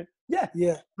 Or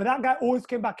But that guy always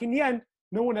came back. In the end,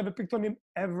 no one ever picked on him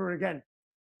ever again.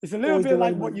 It's a little bit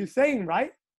like what you're saying,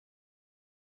 right?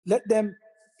 Let them,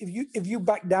 if you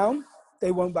back down,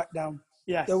 they won't back down.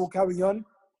 Yes. They will carry on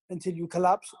until you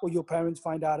collapse or your parents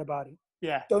find out about it.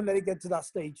 Yeah. Don't let it get to that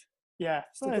stage. Yeah.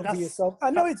 Stick up for yourself. I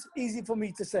know it's easy for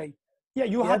me to say. Yeah,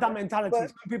 you had that mentality.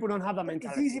 Some people don't have that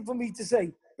mentality. It's easy for me to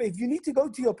say. But if you need to go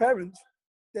to your parents,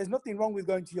 there's nothing wrong with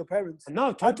going to your parents.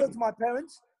 No, totally. I go to my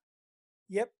parents.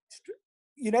 Yep.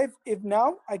 If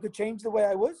now I could change the way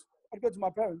I was, I'd go to my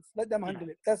parents. Let them handle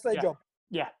it. That's their job.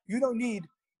 Yeah. You don't need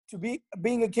to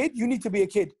being a kid. You need to be a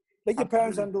kid. Let your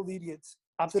parents handle the idiots.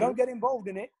 Absolutely. So don't get involved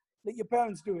in it. Let your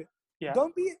parents do it. Yeah.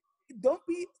 Don't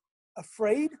be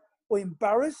afraid or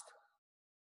embarrassed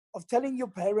of telling your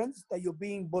parents that you're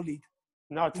being bullied.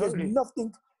 No, totally. There's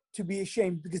nothing to be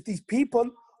ashamed because these people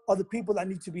are the people that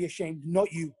need to be ashamed,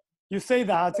 not you. You say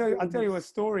that. I'll tell you a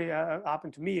story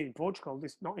happened to me in Portugal.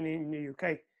 This not in the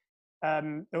UK.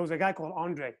 There was a guy called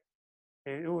Andre.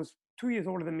 He was 2 years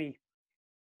older than me,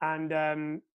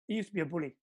 and he used to be a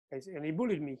bully, basically, and he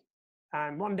bullied me.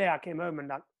 And one day I came home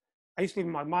and I used to live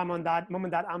with my mom and dad,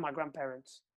 and my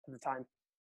grandparents at the time.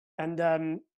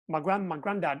 And my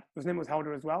granddad, whose name was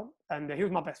Helder as well, and he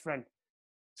was my best friend.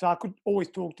 So I could always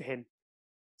talk to him.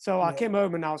 So I came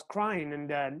home and I was crying,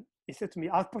 and he said to me,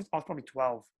 I was probably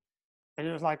 12. And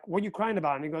he was like, what are you crying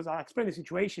about? And he goes, I explained the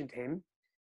situation to him.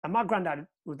 And my granddad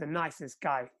was the nicest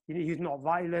guy. He's not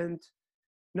violent.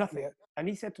 Nothing. And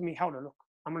he said to me, Helder, look,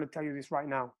 I'm going to tell you this right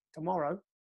now. Tomorrow,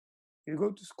 you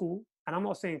go to school, and I'm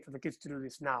not saying for the kids to do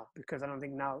this now, because I don't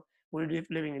think now we're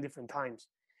living in different times.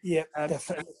 Yeah,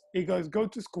 definitely. He goes, go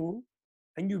to school,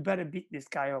 and you better beat this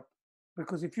guy up.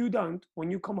 Because if you don't, when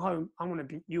you come home, I'm going to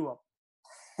beat you up.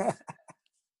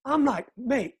 I'm like,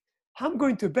 mate, I'm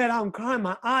going to bed, I'm crying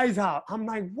my eyes out. I'm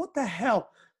like, what the hell?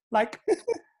 Like,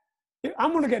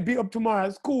 I'm going to get beat up tomorrow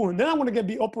at school, and then I'm going to get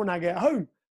beat up when I get home.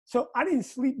 So I didn't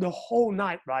sleep the whole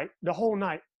night, right? The whole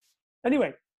night.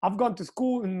 Anyway, I've gone to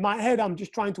school. In my head, I'm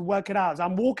just trying to work it out. As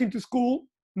I'm walking to school,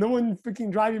 no one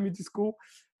freaking driving me to school.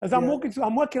 As I'm walking to,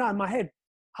 I'm working out in my head,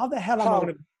 how the hell am I going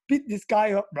to beat this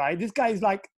guy up, right? This guy is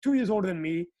like 2 years older than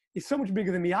me. He's so much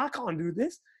bigger than me. I can't do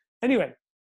this. Anyway,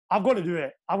 I've got to do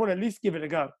it. I've got to at least give it a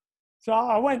go. So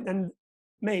I went and,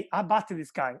 mate, I battered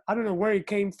this guy. I don't know where he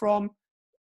came from.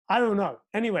 I don't know.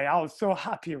 Anyway, I was so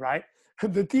happy, right?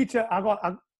 The teacher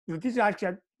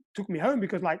actually took me home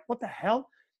because, like, what the hell?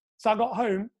 So I got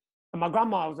home, and my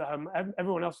grandma was at home.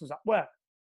 Everyone else was at work.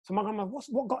 So my grandma,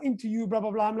 what got into you, blah,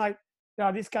 blah, blah. I'm like,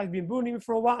 yeah, this guy's been bullying me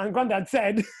for a while. And Granddad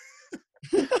said,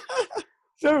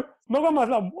 so my grandma's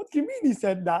like, what do you mean he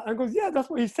said that? And goes, yeah, that's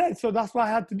what he said. So that's what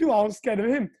I had to do. I was scared of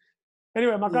him.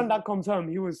 Anyway, my granddad comes home.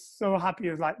 He was so happy.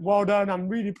 He was like, well done. I'm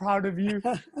really proud of you.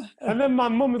 And then my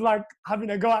mum was like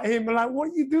having a go at him. And like, what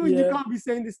are you doing? You can't be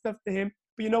saying this stuff to him.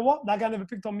 But you know what? That guy never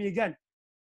picked on me again.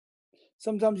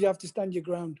 Sometimes you have to stand your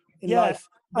ground in life.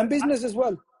 And business as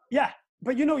well. Yeah.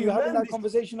 But you know, you were having that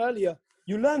conversation earlier.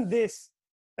 You learn this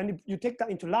and you take that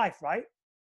into life, right?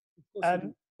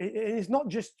 And it's not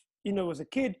just, you know, as a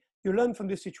kid, you learn from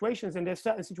these situations, and there's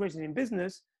certain situations in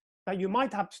business that you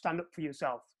might have to stand up for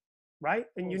yourself, right?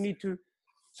 And you need to,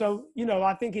 so, you know,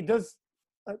 I think it does,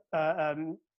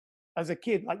 as a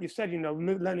kid, like you said, you know,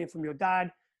 learning from your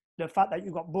dad, the fact that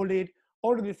you got bullied,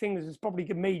 all of the things has probably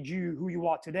made you who you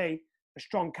are today, a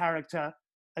strong character,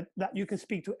 that you can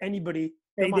speak to anybody.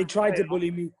 Hey, they tried to bully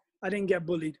me. I didn't get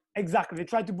bullied. Exactly. They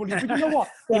tried to bully you. But you know what?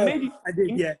 Well, I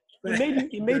did, yeah.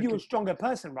 It made you a stronger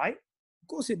person, right? Of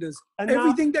course it does. And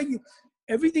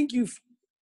everything you've,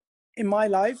 in my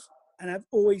life, and I've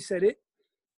always said it,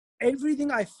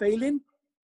 everything I fail in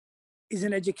is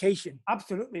an education.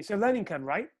 Absolutely. It's a learning curve,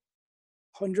 right?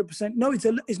 100%. No,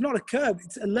 it's not a curve.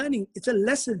 It's a learning. It's a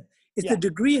lesson. It's a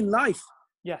degree in life.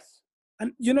 Yes.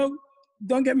 And, you know,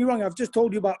 don't get me wrong. I've just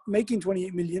told you about making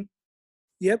 28 million.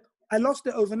 Yep. I lost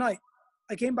it overnight.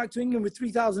 I came back to England with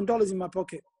 $3,000 in my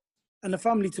pocket and a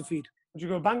family to feed. Did you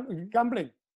go gambling?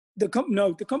 The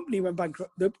company went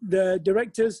bankrupt. The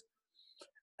directors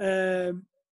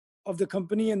of the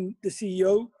company and the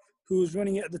CEO who was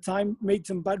running it at the time made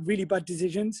some really bad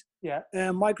decisions. Yeah.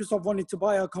 Microsoft wanted to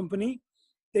buy our company.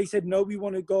 They said, no, we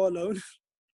want to go alone.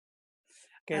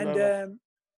 The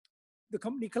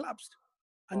company collapsed.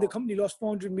 And the company lost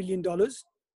 $400 million.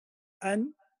 And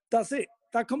that's it.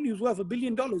 That company was worth $1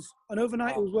 billion. And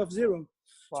overnight, it was worth zero.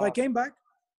 Wow. So I came back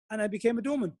and I became a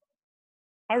doorman.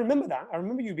 I remember that. I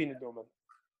remember you being a doorman.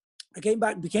 I came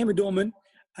back, became a doorman,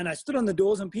 and I stood on the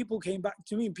doors, and people came back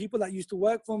to me, and people that used to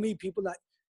work for me, people that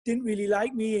didn't really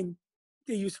like me, and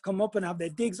they used to come up and have their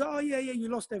digs. Oh, yeah, you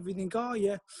lost everything. Oh,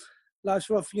 yeah, life's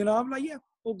rough. You know, I'm like, yeah,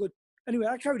 all good. Anyway,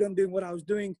 I carried on doing what I was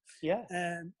doing. Yeah.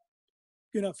 And,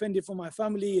 you know, fended for my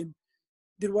family and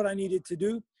did what I needed to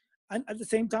do. And at the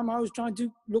same time, I was trying to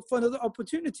look for other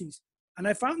opportunities. And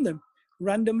I found them.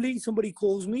 Randomly, somebody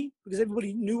calls me because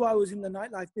everybody knew I was in the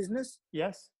nightlife business.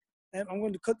 Yes. And I'm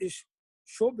going to cut this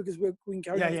short because we can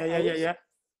carry on. Yeah.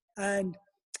 And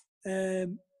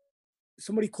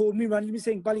somebody called me randomly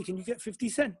saying, Bally, can you get 50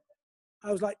 Cent?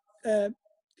 I was like,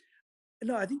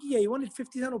 no, I think, he wanted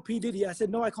 50 Cent or P. Diddy. I said,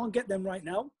 no, I can't get them right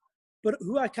now. But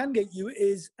who I can get you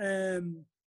is, I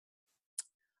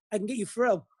can get you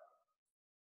Pharrell.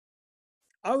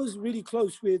 I was really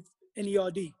close with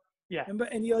NERD. Yeah. Remember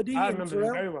NERD? I remember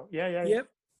them very well. Yeah. Yep.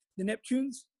 The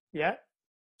Neptunes. Yeah.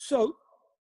 So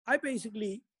I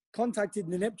basically contacted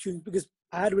the Neptunes because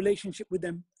I had a relationship with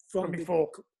them from before.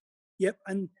 Yep.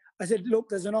 And I said, look,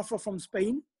 there's an offer from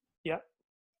Spain. Yeah.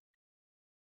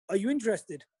 Are you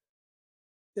interested?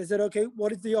 They said, okay,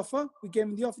 what is the offer? We gave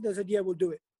them the offer. They said, yeah, we'll do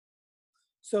it.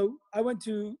 So I went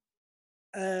to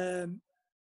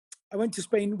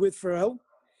Spain with Pharrell.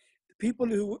 The people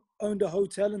who owned a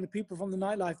hotel and the people from the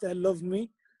nightlife there loved me.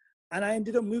 And I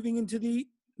ended up moving into the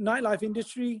nightlife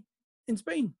industry in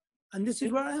Spain. And this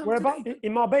is where I am. Where about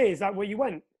in Marbella? Is that where you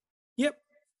went? Yep.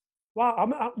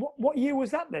 Wow. What year was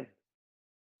that then?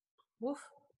 Oof,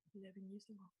 11 years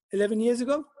ago. 11 years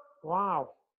ago. Wow.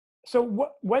 So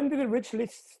when did the Rich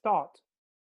List start?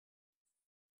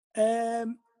 6-7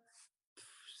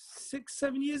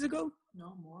 years ago.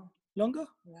 No more. Longer?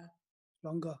 Yeah.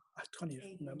 Longer. I can't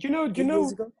even remember.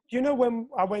 Do you know when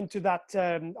I went to that?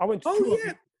 I went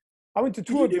to I went to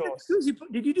two of yours.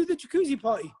 Did you do the jacuzzi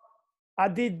party? I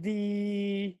did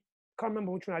the. Can't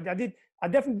remember which one I did. I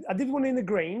did one in the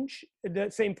Grange, the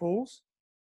St. Paul's.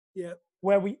 Yeah.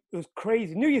 Where it was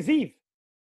crazy. New Year's Eve.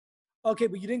 Okay,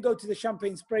 but you didn't go to the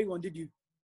champagne spray one, did you?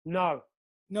 No.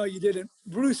 No, you didn't.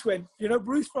 Bruce went. You know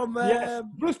Bruce from. Yes.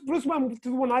 Bruce went to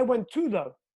the one I went to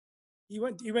though. He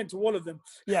went to all of them.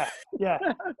 Yeah.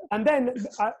 And then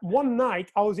one night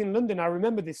I was in London. I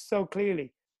remember this so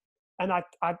clearly, and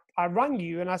I rang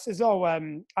you and I says, "Oh,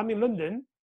 I'm in London,"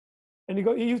 and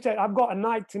you said, "I've got a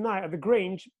night tonight at the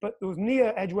Grange, but it was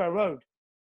near Edgware Road,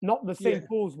 not the St.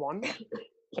 Paul's one,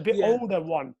 a bit older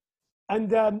one,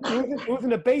 and it was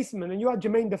in a basement, and you had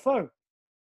Jermaine Defoe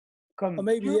come. Or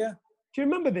maybe, do you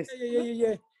remember this?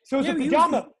 Yeah. So it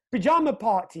was a pajama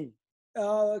party.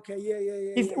 Oh, okay,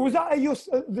 yeah. Was that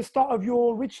the start of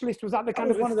your rich list? Was that the kind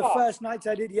of one of the first nights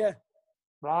I did? Yeah.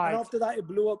 Right. And after that, it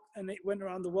blew up and it went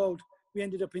around the world. We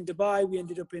ended up in Dubai. We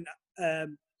ended up in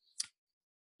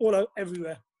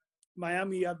everywhere.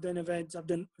 Miami. I've done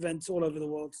events all over the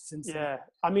world since. Yeah,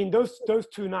 I mean those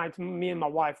 2 nights, me and my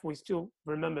wife, we still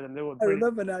remember them. They were brilliant. I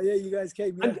remember now. Yeah, you guys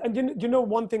came. Yeah. And do you know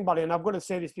one thing, Bali? And I've got to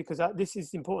say this because this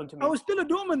is important to me. I was still a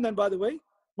doorman then, by the way.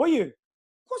 Were you?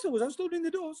 Of course I was. I was still doing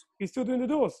the doors. You're still doing the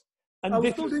doors. And I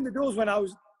was still doing the doors when I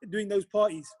was doing those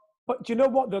parties. But do you know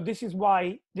what though? This is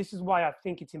why I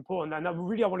think it's important. And I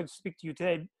wanted to speak to you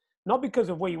today, not because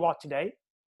of where you are today,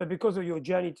 but because of your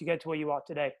journey to get to where you are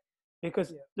today.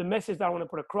 Because the message that I want to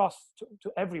put across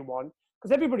to everyone,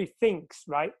 because everybody thinks,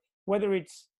 right, whether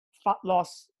it's fat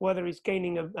loss, whether it's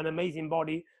gaining an amazing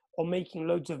body or making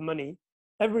loads of money,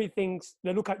 everybody thinks,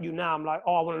 they look at you now, I'm like,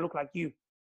 oh, I want to look like you,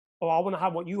 or I want to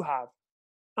have what you have.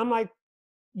 I'm like,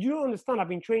 you don't understand, I've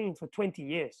been training for 20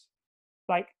 years.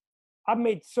 Like, I've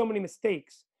made so many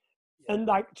mistakes. And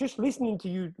like, just listening to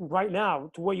you right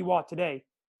now, to where you are today,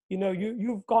 you know,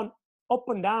 you've gone up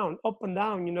and down,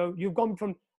 you know, you've gone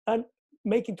from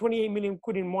making 28 million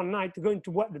quid in one night to going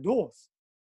to work the doors.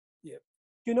 Yeah.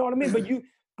 You know what I mean?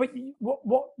 But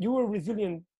you were a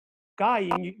resilient guy,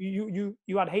 and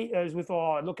you had haters with,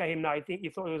 oh, look at him now, I think you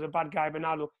thought he was a bad guy, but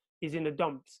now look, he's in the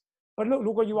dumps. But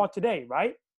look where you are today,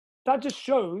 right? That just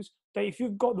shows that if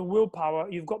you've got the willpower,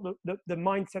 you've got the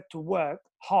mindset to work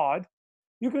hard,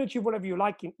 you can achieve whatever you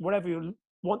like, whatever you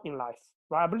want in life,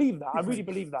 right? I believe that. I really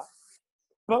believe that.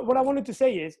 But what I wanted to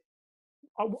say is,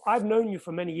 I've known you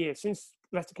for many years, since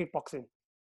Leicester Kickboxing.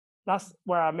 That's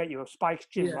where I met you, Spike's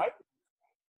Gym, right?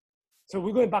 So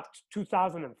we're going back to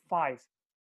 2005.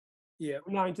 Yeah.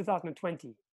 We're now in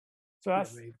 2020. So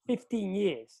that's 15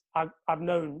 years I've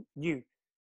known you.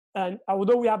 And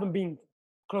although we haven't been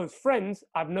close friends,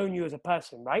 I've known you as a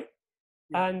person, right?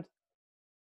 Yeah. And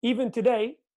even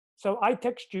today, so I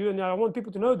text you, and I want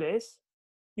people to know this,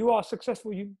 you are a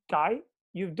successful guy.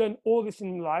 You've done all this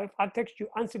in life. I text you,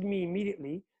 answered me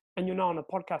immediately, and you're now on a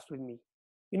podcast with me.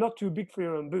 You're not too big for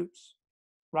your own boots,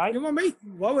 right? You're my mate.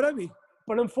 Why would I be?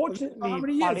 But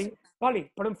unfortunately,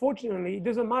 Bali, but unfortunately, it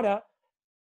doesn't matter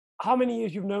how many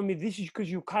years you've known me. This is because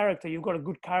your character. You've got a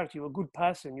good character. You're a good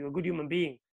person. You're a good human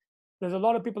being. There's a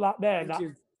lot of people out there that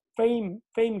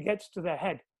fame gets to their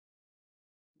head.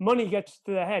 Money gets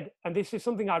to their head. And this is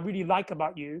something I really like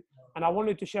about you. And I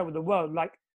wanted to share with the world.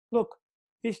 Like, look,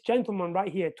 this gentleman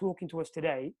right here talking to us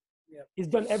today, he's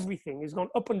done everything. He's gone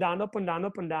up and down, up and down,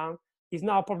 up and down. He's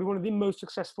now probably one of the most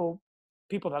successful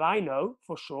people that I know,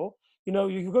 for sure. You know,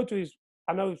 you go to his,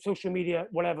 I know social media,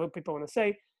 whatever people want to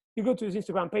say, you go to his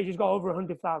Instagram page, he's got over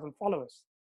 100,000 followers.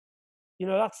 You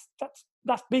know,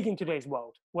 that's big in today's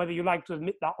world, whether you like to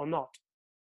admit that or not.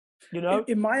 You know?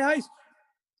 In my eyes,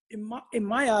 in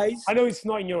my eyes. I know it's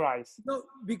not in your eyes. No,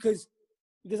 because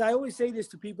I always say this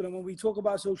to people, and when we talk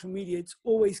about social media, it's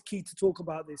always key to talk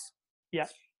about this. Yeah.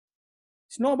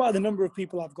 It's not about the number of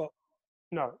people I've got.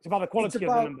 No, it's about the quality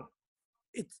of the number.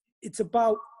 It's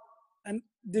about, and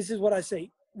this is what I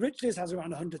say, Richless has around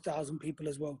 100,000 people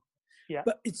as well. Yeah.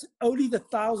 But it's only the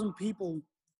 1,000 people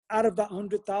out of that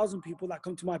 100,000 people that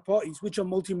come to my parties, which are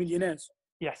multimillionaires.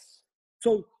 Yes.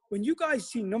 So when you guys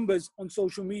see numbers on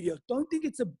social media, don't think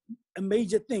it's a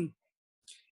major thing.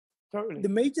 Totally. The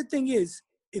major thing is,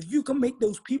 if you can make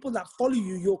those people that follow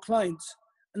you your clients,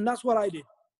 and that's what I did.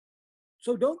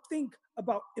 So don't think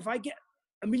about, if I get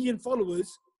 1 million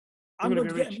followers, I'm going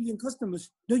to get 1 million customers.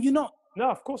 No, you're not. No,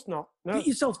 of course not. No. Get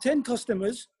yourself 10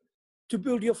 customers to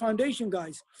build your foundation,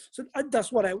 guys. So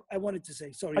that's what I wanted to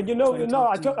say. Sorry. And you know,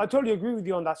 I totally agree with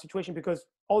you on that situation, because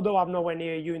although I'm nowhere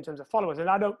near you in terms of followers, and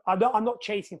I'm not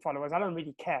chasing followers. I don't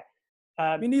really care.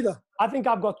 Me neither. I think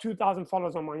I've got 2,000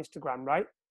 followers on my Instagram, right?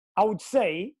 I would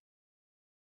say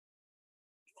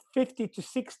 50 to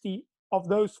 60 of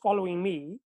those following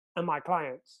me are my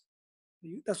clients.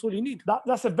 That's all you need.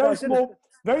 That's a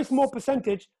very small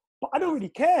percentage, but I don't really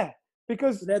care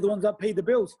because they're the ones that pay the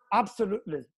bills.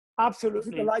 Absolutely.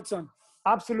 Keep the lights on.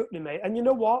 Absolutely, mate. And you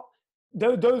know what?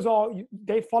 Those are,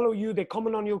 they follow you, they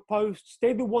comment on your posts.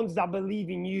 They're the ones that believe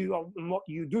in you and what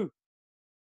you do.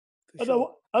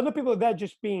 Sure. Other people, they're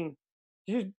just being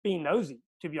nosy,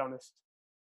 to be honest.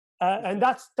 And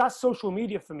that's social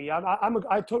media for me.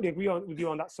 I totally agree with you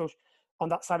on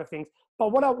that side of things.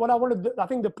 But what I wanted, I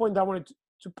think the point that I wanted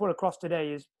to put across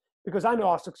today is, because I know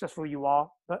how successful you are,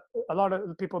 but a lot of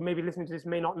the people maybe listening to this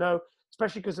may not know,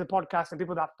 especially because of the podcast and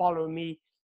people that follow me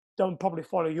don't probably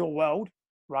follow your world,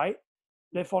 right?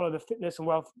 They follow the fitness and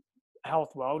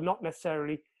health world, not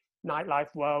necessarily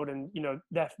nightlife world and,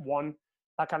 Def One,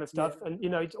 that kind of stuff. Yeah. And,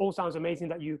 it all sounds amazing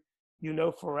that you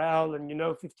know Pharrell and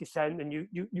 50 Cent and you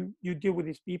deal with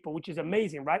these people, which is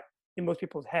amazing, right? In most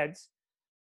people's heads.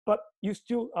 But you're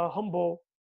still a humble,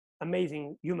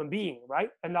 amazing human being, right?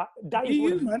 And that is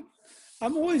you, man.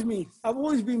 I'm always me. I've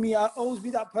always been me. I'll always be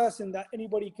that person that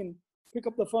anybody can pick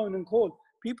up the phone and call.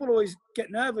 People always get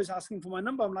nervous asking for my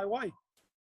number. I'm like, why?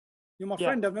 You're my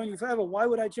friend. I've known you forever. Why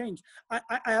would I change? I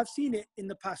have seen it in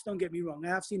the past. Don't get me wrong. I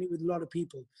have seen it with a lot of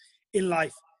people in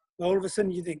life. Where all of a sudden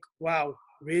you think, wow,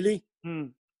 really?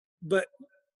 But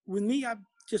with me, I've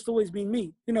just always been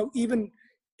me. Even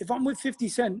if I'm with 50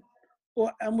 Cent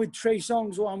or I'm with Trey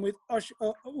Songz or I'm with Ush,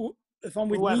 or if I'm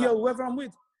with Neo, whoever I'm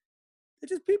with, they're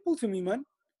just people to me, man.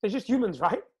 They're just humans,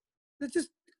 right?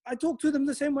 I talk to them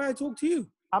the same way I talk to you.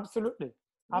 Absolutely.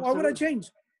 Why would I change?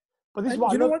 But this is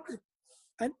what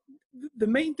and the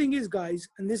main thing is, guys,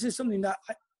 and this is something that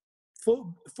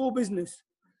for business,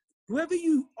 whoever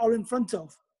you are in front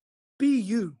of, be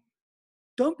you.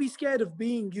 Don't be scared of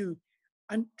being you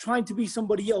and trying to be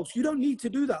somebody else. You don't need to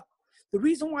do that. The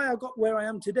reason why I got where I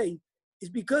am today is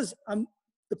because I'm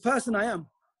the person I am.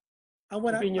 And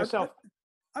when I've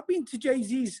been to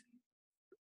Jay-Z's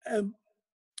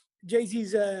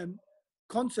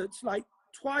concerts like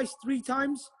twice, 3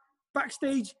 times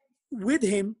backstage with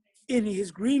him in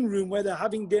his green room where they're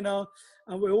having dinner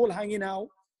and we're all hanging out.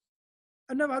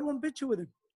 I never had one picture with him.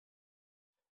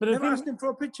 But never asked him for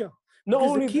a picture. Not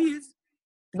only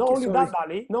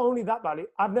that, Bali,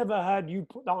 I've never heard you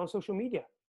put that on social media.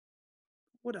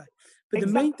 Would I? But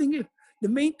exactly. the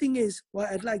main thing is what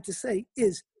I'd like to say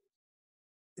is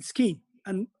it's key.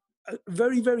 And a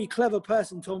very, very clever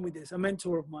person told me this, a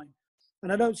mentor of mine.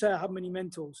 And I don't say I have many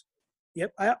mentors.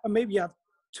 Yep, I maybe have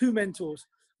 2 mentors.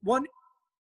 One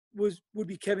would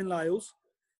be Kevin Lyles,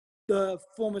 the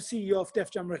former CEO of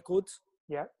Def Jam Records.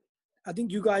 Yeah. I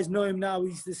think you guys know him now.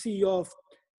 He's the CEO of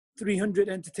 300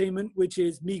 Entertainment, which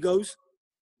is Migos.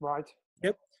 Right.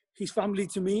 Yep. He's family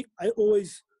to me. I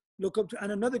always look up to,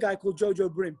 and another guy called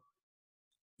Jojo Brim.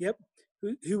 Yep.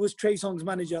 Who was Trey Songz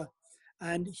manager.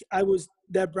 And I was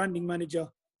their branding manager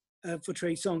for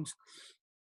Trey Songz.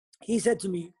 He said to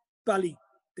me, Bali,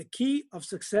 the key of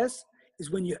success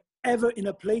is when you're ever in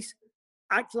a place,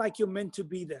 act like you're meant to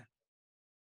be there.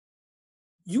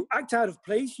 You act out of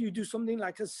place, you do something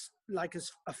like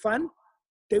a fan,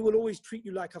 they will always treat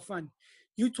you like a fan.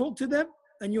 You talk to them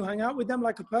and you hang out with them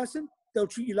like a person, they'll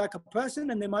treat you like a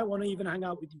person and they might want to even hang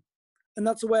out with you. And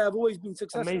that's the way I've always been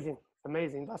successful.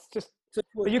 Amazing. That's just,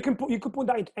 but you can put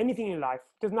that into anything in life.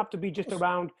 It doesn't have to be just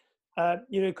around,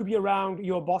 it could be around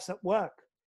your boss at work.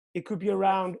 It could be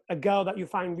around a girl that you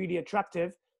find really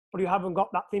attractive, but you haven't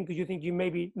got that thing because you think you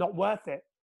maybe not worth it.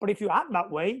 But if you act that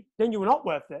way, then you're not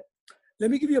worth it.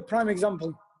 Let me give you a prime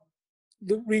example.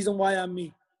 The reason why I'm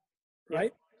me,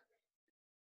 right?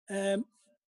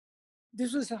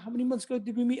 This was how many months ago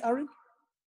did we meet, Aaron?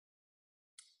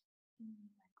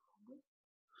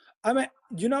 I mean,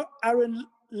 you know Aaron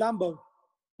Lambo?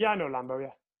 Yeah, I know Lambo,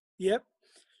 yeah. Yep.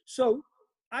 So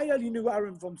I only knew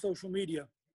Aaron from social media.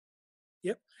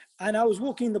 Yep. And I was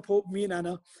walking the port, me and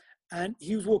Anna, and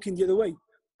he was walking the other way.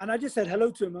 And I just said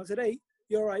hello to him. I said, hey,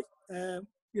 you're all right.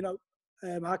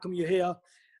 How come you're here?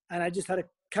 And I just had a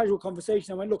casual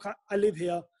conversation. I went, look, I live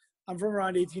here. I'm from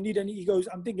around here. If you need any, he goes,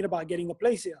 I'm thinking about getting a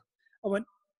place here. I went,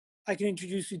 I can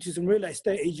introduce you to some real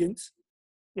estate agents.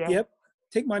 Yeah. Yep.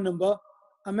 Take my number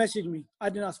and message me. I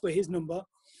didn't ask for his number.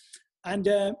 And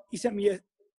he sent me a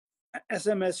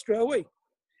SMS straight away.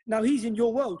 Now he's in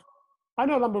your world. I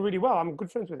know Lambo really well. I'm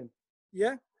good friends with him.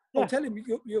 Yeah? Yeah. I'll tell him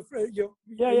you're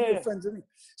friends with me.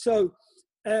 So,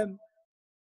 and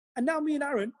now me and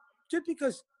Aaron, just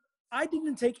because I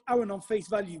didn't take Aaron on face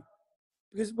value,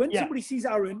 because when somebody sees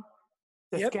Aaron,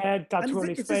 they're scared, tattoo on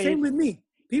his face. It's the same with me.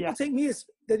 People take me as,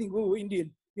 they think, oh,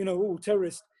 Indian,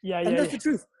 terrorist. Yeah, and that's the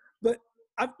truth. But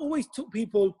I've always took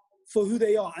people for who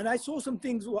they are. And I saw some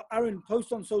things what Aaron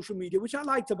posts on social media, which I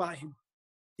liked about him.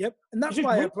 Yep. And that's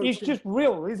why I approached him. He's just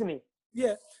real, isn't he?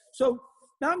 Yeah. So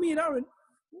now me and Aaron,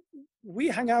 we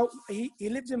hang out. He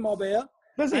lives in Marbella.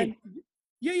 Does he?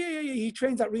 Yeah. He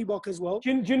trains at Reebok as well.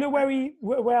 Do you know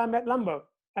where I met Lambo?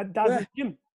 At Daz's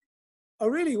gym. Oh,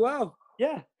 really? Wow.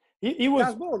 Yeah. He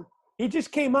was. He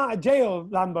just came out of jail,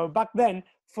 Lambo, back then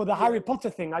for the Harry Potter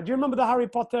thing. Do you remember the Harry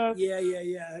Potter? Yeah.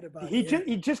 I heard about it.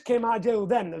 He just came out of jail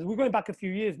then. We're going back a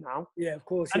few years now. Yeah, of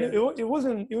course. And it was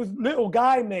little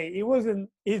guy, mate.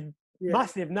 He's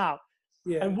massive now.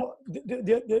 Yeah. And what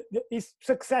his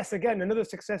success again, another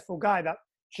successful guy that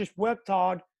just worked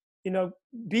hard. You know,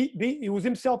 he was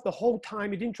himself the whole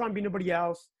time. He didn't try and be nobody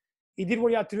else. He did what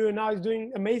he had to do, and now he's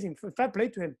doing amazing. Fair play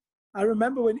to him. I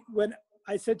remember when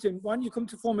I said to him, "Why don't you come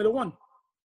to Formula One?"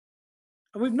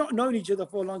 And we've not known each other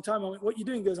for a long time. I went, "What are you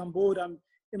doing?" He goes, "I'm bored. I'm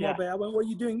in Marbella." I went, "What are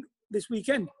you doing this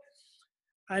weekend?"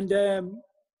 And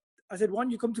I said, "Why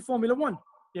don't you come to Formula One?"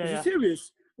 Yeah, Is he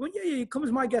serious? I went, yeah, come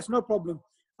as my guest, no problem.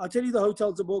 I'll tell you the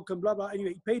hotel to book and blah, blah.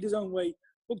 Anyway, he paid his own way,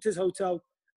 booked his hotel.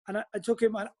 And I took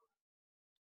him. I'm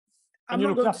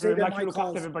not going to say that my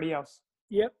cars. Everybody else.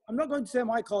 Yep. I'm not going to say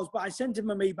my cars, but I sent him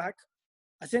a Maybach.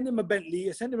 I sent him a Bentley.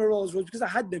 I sent him a Rolls Royce because I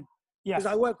had them. Yeah.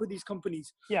 Because I work with these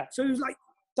companies. Yeah. So he was like,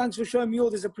 "Thanks for showing me all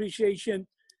this appreciation."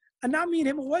 And now me and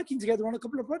him are working together on a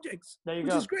couple of projects,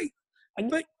 which is great.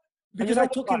 But because I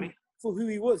took him for who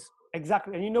he was.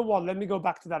 Exactly. And you know what? Let me go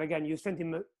back to that again. You sent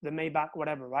him the Maybach,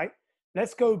 whatever, right?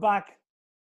 Let's go back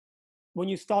when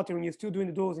you started, when you're still doing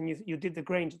the doors and you did the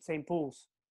Grange at St. Paul's.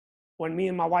 When me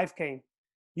and my wife came,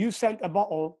 you sent a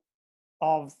bottle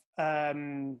of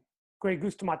Grey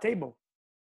Goose to my table.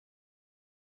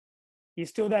 You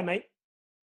still there, mate?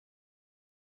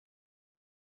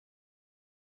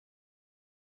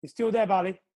 You still there,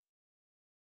 Bali?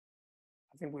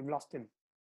 I think we've lost him.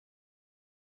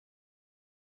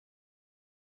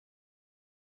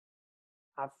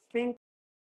 I think.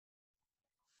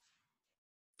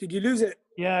 Did you lose it?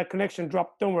 Yeah, connection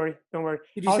dropped. Don't worry.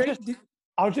 Did you say?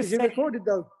 I was just saying, recorded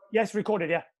though? Yes, recorded.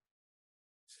 Yeah.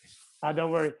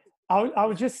 Don't worry. I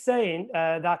was just saying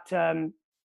that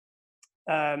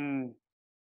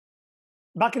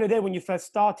back in the day when you first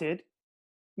started,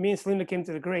 me and Selena came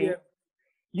to the Green. Yeah.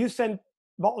 You sent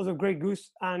bottles of Grey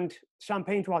Goose and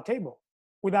champagne to our table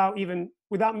without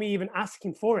me even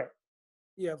asking for it.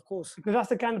 Yeah, of course. Because that's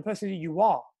the kind of person that you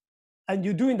are, and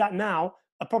you're doing that now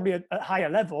probably at a higher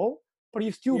level, but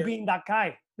you're still being that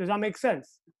guy. Does that make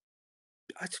sense?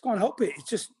 I just can't help it. It's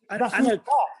just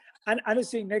Anna's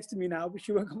sitting next to me now, but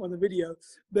she won't come on the video.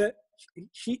 But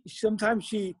sometimes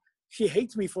she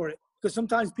hates me for it because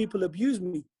sometimes people abuse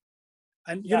me,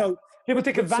 and you know people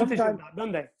take advantage of that,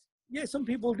 don't they? Yeah, some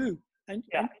people do, and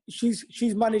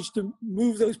she's managed to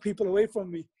move those people away from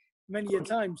me many a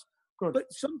times. Good.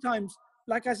 But sometimes,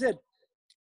 like I said,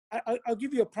 I'll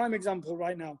give you a prime example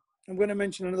right now. I'm going to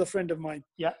mention another friend of mine.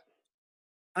 Yeah.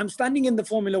 I'm standing in the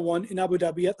Formula One in Abu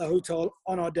Dhabi at the hotel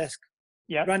on our desk.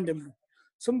 Yeah. Randomly.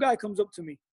 Some guy comes up to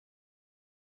me.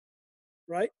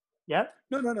 Right? Yeah.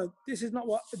 No. This is not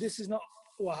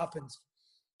what happens.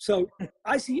 So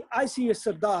I see a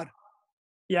Sardar.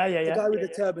 Yeah. The guy with the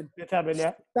turban. The turban,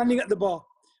 yeah. Standing at the bar.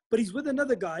 But he's with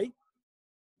another guy.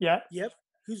 Yeah. Yep.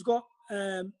 Who's got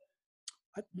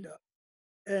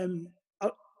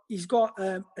he's got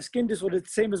a skin disorder the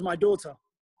same as my daughter,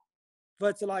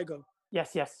 vitiligo.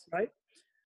 Yes. Right.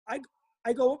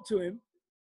 I go up to him,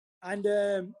 and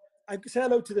I say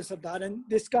hello to the Sardar, and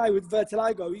this guy with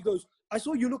vitiligo, he goes, "I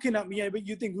saw you looking at me, but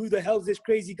you think, who the hell's this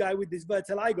crazy guy with this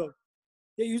vitiligo?"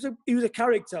 Yeah, he was a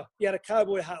character. He had a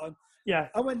cowboy hat on. Yeah.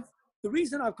 I went, "The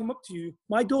reason I've come up to you,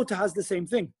 my daughter has the same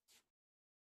thing."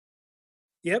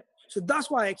 Yep. So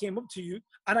that's why I came up to you,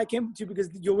 and I came up to you because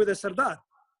you're with a Sardar.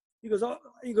 He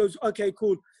goes, "Okay,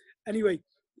 cool." Anyway,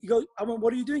 he goes, I went,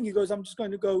 "What are you doing?" He goes, "I'm just going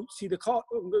to go see the car.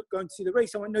 I'm going to see the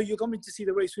race." I went, "No, you're coming to see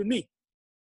the race with me."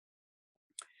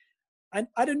 And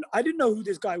I didn't know who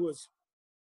this guy was.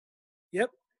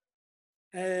 Yep.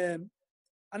 And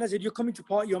I said, "You're coming to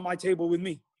party on my table with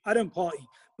me." I don't party,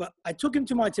 but I took him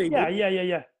to my table.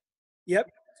 Yeah.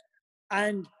 Yep.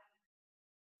 And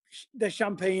the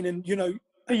champagne and, you know,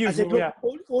 usual, I said,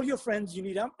 "Look, all your friends, you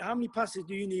need, how many passes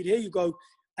do you need? Here you go."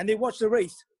 And they watched the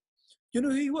race. You know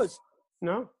who he was?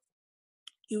 No.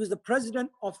 He was the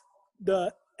president of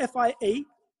the FIA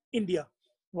India.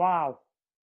 Wow.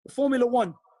 Formula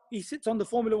One. He sits on the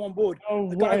Formula One board. Oh,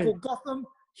 a guy called Gotham.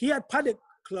 He had Paddock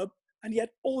Club, and he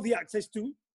had all the access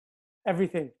to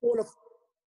everything.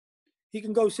 He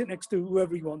can go sit next to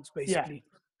whoever he wants, basically.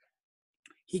 Yeah.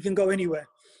 He can go anywhere.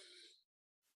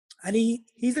 And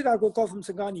he's a guy called Gautam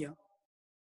Sangania.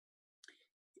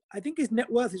 I think his net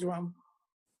worth is around,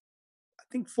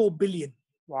 4 billion.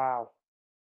 Wow.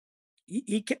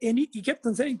 He kept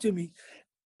on saying to me,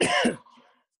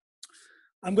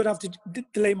 I'm going to have to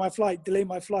delay my flight.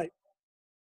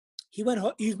 He went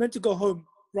home. He was meant to go home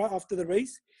right after the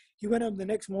race. He went home the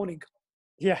next morning.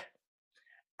 Yeah.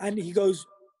 And he goes,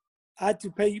 I had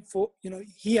to pay for,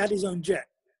 he had his own jet.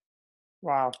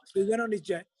 Wow. So he went on his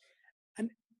jet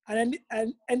and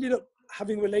ended up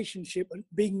having a relationship and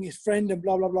being his friend and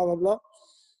blah, blah, blah, blah, blah.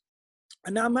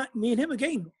 And now me and him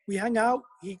again, we hang out.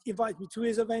 He invites me to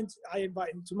his events. I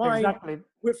invite him to mine. Exactly.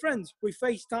 We're friends. We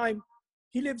FaceTime.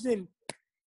 He lives in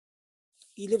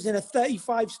a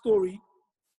 35-story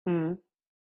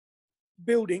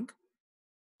building.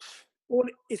 All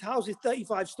his house is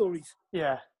 35 stories.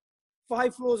 Yeah.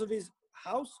 5 floors of his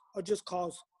house are just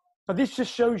cars. But this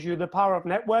just shows you the power of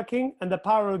networking and the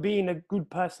power of being a good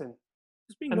person.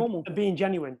 Just being normal. And being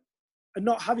genuine. And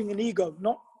not having an ego,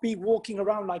 not be walking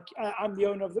around like I'm the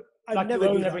owner of the... I never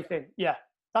own everything. Yeah.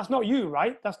 That's not you,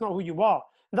 right? That's not who you are.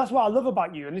 And that's what I love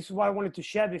about you. And this is why I wanted to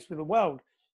share this with the world.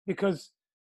 Because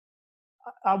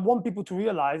I want people to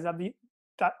realize that, it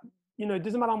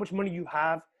doesn't matter how much money you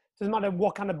have. It doesn't matter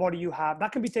what kind of body you have.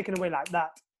 That can be taken away like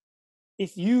that.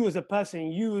 It's you as a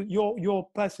person, your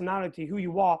personality, who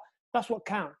you are. That's what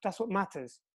counts. That's what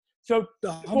matters. So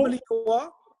the humbler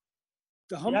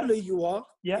you are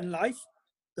in life,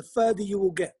 the further you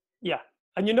will get. Yeah.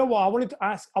 And you know what? I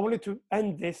wanted to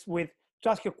end this to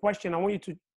ask you a question. I want you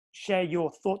to share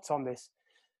your thoughts on this.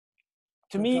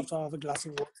 To me, have to have a glass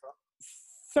of water.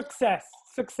 Success.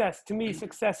 To me,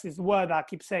 success is the word I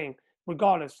keep saying,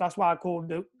 regardless. That's why I call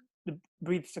the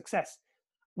Breathe success.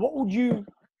 What would you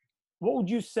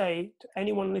say to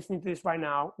anyone listening to this right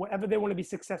now, whatever they want to be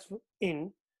successful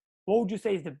in, what would you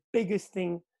say is the biggest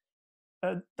thing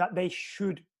that they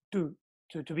should do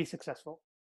to be successful?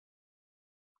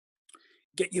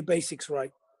 Get your basics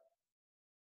right.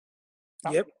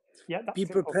 Yeah. Be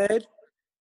prepared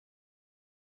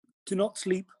to not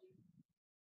sleep.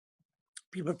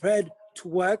 Be prepared to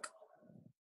work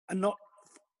and not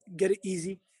get it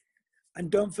easy. And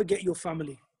don't forget your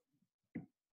family.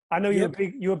 I know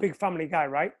you're a big family guy,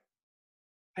 right?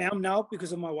 I am now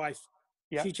because of my wife.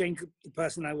 Yeah. She changed the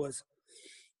person I was.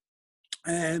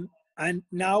 And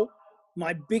now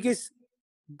my biggest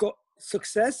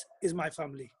success is my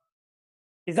family.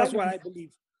 That's what I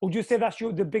believe. Would you say that's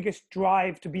the biggest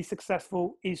drive to be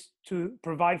successful is to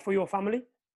provide for your family?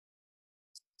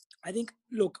 I think,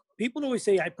 look, people always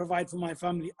say I provide for my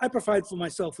family. I provide for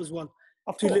myself as well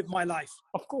to live my life.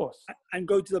 Of course. And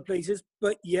go to the places.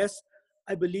 But yes,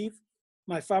 I believe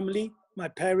my family, my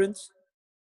parents,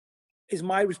 is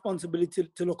my responsibility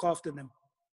to look after them.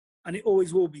 And it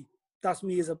always will be. That's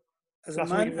me as a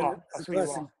man, as a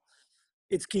person.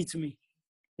 It's key to me.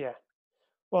 Yeah.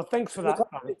 Well, thanks for that. Look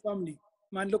after your family.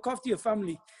 Man, look after your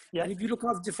family. Yeah. And if you look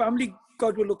after your family,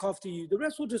 God will look after you. The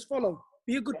rest will just follow.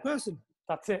 Be a good person.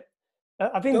 That's it.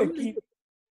 I think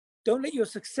don't let your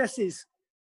successes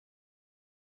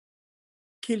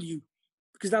kill you,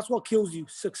 because that's what kills you,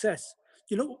 success.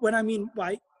 You know what I mean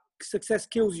by success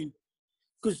kills you?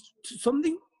 Because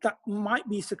something that might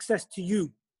be success to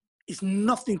you is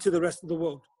nothing to the rest of the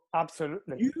world.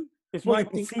 Absolutely. It's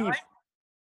what you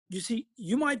perceive.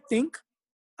 You might think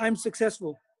I'm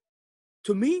successful.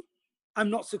 To me, I'm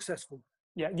not successful.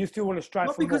 Yeah, you still want to strive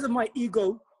not for because more. of my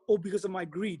ego or because of my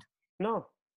greed. No.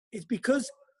 It's because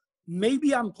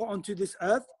maybe I'm put onto this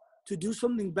earth to do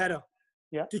something better.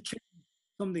 Yeah. To change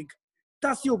something.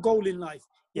 That's your goal in life.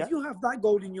 Yeah. If you have that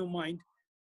goal in your mind,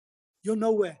 you're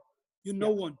nowhere. You're no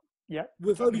one. Yeah.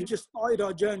 We've only just started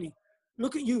our journey.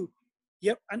 Look at you.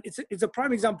 Yep. And it's a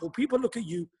prime example. People look at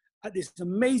you, at this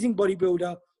amazing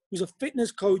bodybuilder who's a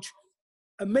fitness coach,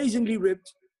 amazingly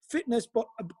ripped,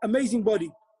 amazing body.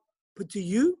 But to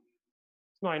you,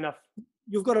 it's not enough.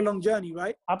 You've got a long journey,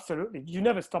 right? Absolutely. You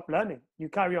never stop learning. You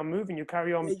carry on moving. You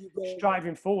carry on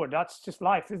striving forward. That's just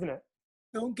life, isn't it?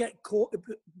 Don't get caught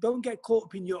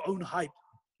up in your own hype.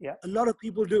 Yeah. A lot of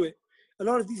people do it. A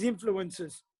lot of these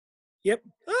influencers. Yep.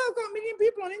 Oh, I've got 1 million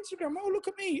people on Instagram. Oh, look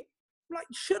at me. I'm like,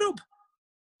 shut up.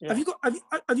 Yeah. Have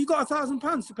you got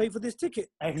 £1,000 to pay for this ticket?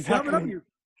 Exactly. Have you?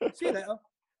 See you later.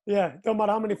 Yeah. Don't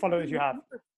matter how many followers you have.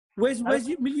 Where's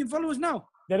your 1 million followers now?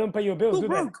 They don't pay your bills, still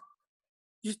do broke.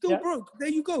 You're still broke. There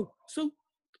you go. So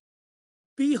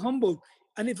be humble.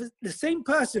 And if the same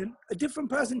person, a different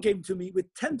person came to me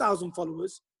with 10,000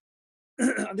 followers,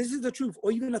 and this is the truth,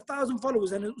 or even 1,000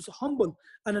 followers, and it was humble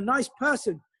and a nice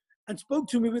person and spoke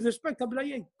to me with respect, I'd be like,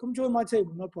 hey, come join my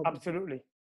table, no problem. Absolutely.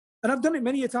 And I've done it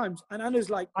many a times. And Anna's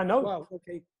like, I know. Wow,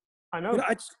 okay. I know. You know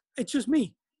It's just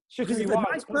me. Because if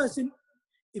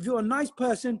if you're a nice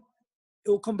person, it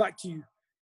will come back to you.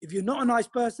 If you're not a nice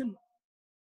person,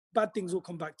 bad things will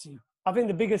come back to you. I think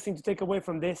the biggest thing to take away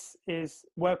from this is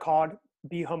work hard,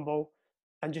 be humble,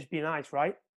 and just be nice,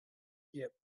 right?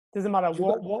 Yep. Doesn't matter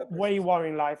what way you are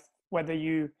in life, whether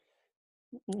you're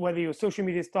a social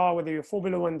media star, whether you're a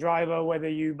Formula One driver, whether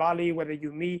you Bali, whether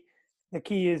you me. The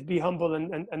key is be humble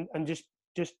and just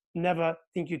never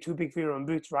think you're too big for your own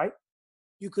boots, right?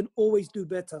 You can always do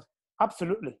better.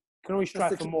 Absolutely. You can always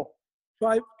strive for more.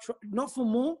 Try, not for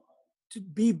more, to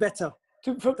be better.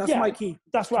 That's my key.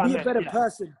 That's what I meant. Be a better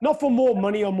person. Not for more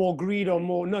money or more greed or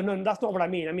more. No, that's not what I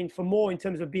mean. I mean for more in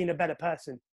terms of being a better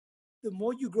person. The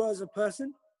more you grow as a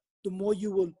person, the more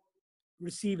you will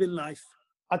receive in life.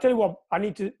 I'll tell you what, we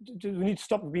need to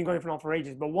stop being going for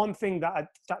ages. But one thing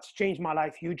that's changed my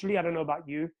life hugely, I don't know about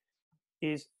you,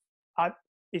 is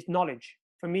knowledge.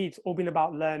 For me, it's all been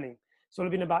about learning. It's all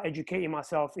been about educating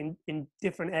myself in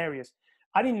different areas.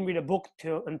 I didn't read a book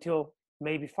until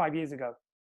maybe 5 years ago.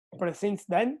 But since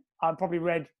then, I've probably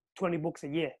read 20 books a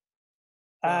year.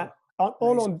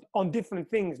 All on different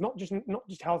things, not just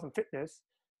health and fitness.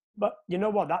 But you know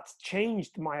what? That's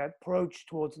changed my approach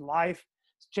towards life.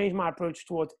 It's changed my approach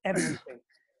towards everything.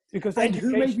 Because and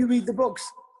who made you read the books?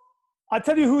 I'll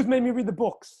tell you who's made me read the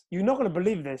books. You're not going to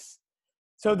believe this.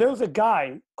 So there was a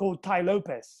guy called Tai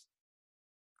Lopez.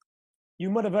 You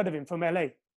might have heard of him from LA.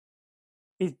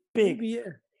 He's big, Maybe,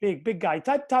 yeah. big guy.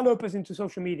 Type Tai Lopez into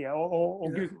social media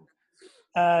or Google.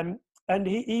 And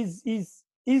he's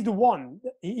the one.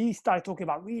 He started talking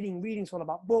about reading. Reading's all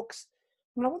about books.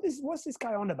 I'm like, what's this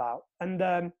guy on about? And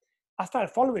I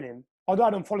started following him. Although I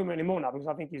don't follow him anymore now because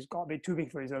I think he's got a bit too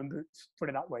big for his own boots, put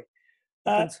it that way.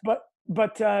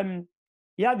 But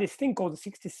he had this thing called the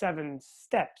 67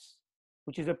 Steps,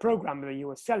 which is a program that he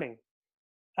was selling.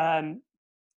 And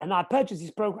I purchased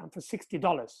this program for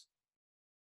 $60.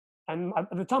 And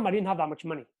at the time, I didn't have that much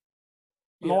money.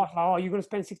 Yeah. My wife was like, oh, you're going to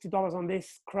spend $60 on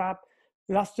this crap?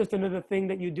 That's just another thing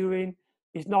that you're doing.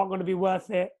 It's not going to be worth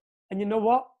it. And you know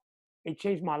what? It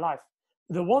changed my life.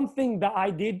 The one thing that I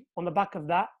did on the back of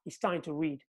that is starting to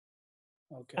read.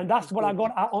 Okay. And that's what I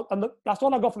got. That's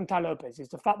all I got from Tai Lopez is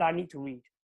the fact that I need to read.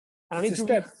 And I need to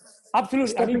read.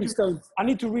 Absolutely. I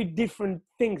need to read different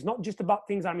things, not just about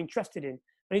things I'm interested in.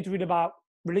 I need to read about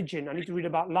religion. I need to read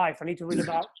about life. I need to read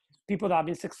about people that have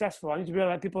been successful. I need to read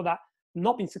about people that have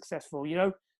not been successful. You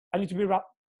know, I need to read about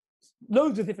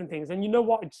loads of different things. And you know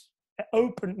what? It's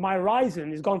opened. My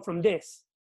horizon has gone from this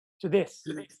to this.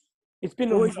 It's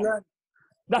been always learn.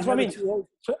 That's what I mean.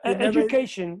 So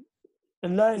education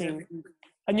and learning.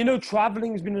 And you know,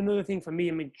 traveling has been another thing for me.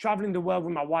 I mean, traveling the world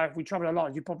with my wife, we travel a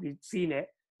lot. You've probably seen it.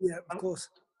 Yeah, of course.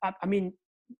 I mean,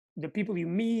 the people you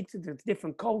meet, the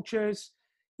different cultures.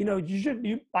 You know,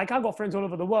 like I've got friends all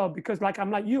over the world because, like,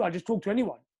 I'm like you. I just talk to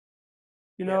anyone.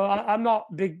 You know, I'm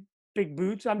not big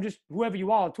boots. I'm just whoever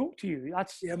you are. I'll talk to you.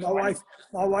 That's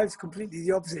my wife's completely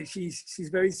the opposite. She's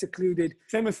very secluded.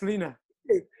 Same as Selena.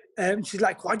 She's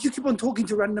like, why do you keep on talking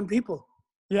to random people?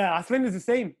 Yeah, Selena's the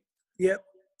same. Yeah,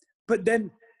 but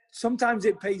then sometimes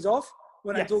it pays off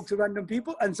when I talk to random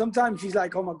people, and sometimes she's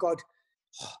like, oh my god,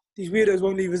 these weirdos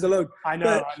won't leave us alone. I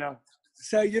know.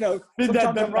 So you know, been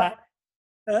there, done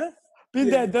that. Been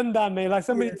there, done that, mate. Like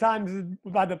so many times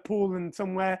by the pool and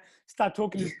somewhere, start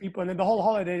talking to these people, and then the whole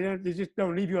holiday they just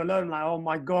don't leave you alone. Like, oh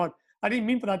my god, I didn't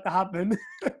mean for that to happen.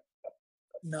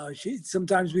 No,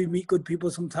 sometimes we meet good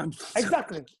people, sometimes not.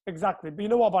 Exactly. But you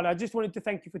know what, Bali? I just wanted to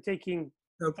thank you for taking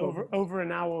over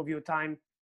an hour of your time.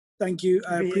 Thank you.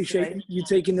 I appreciate you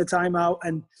taking the time out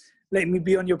and letting me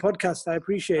be on your podcast. I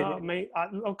appreciate it. Mate,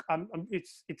 look,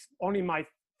 it's only my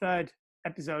third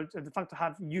episode. So the fact to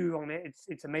have you on it,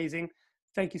 it's amazing.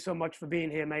 Thank you so much for being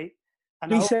here, mate.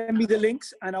 And please send me the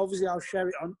links, and obviously I'll share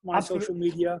it on my social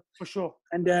media. For sure.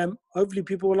 And hopefully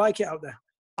people will like it out there.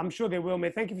 I'm sure they will,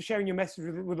 mate. Thank you for sharing your message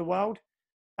with the world.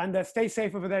 And stay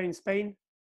safe over there in Spain.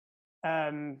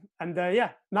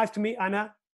 Nice to meet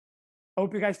Anna. I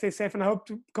hope you guys stay safe, and I hope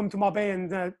to come to Marbella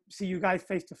and see you guys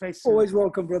face to face soon. Always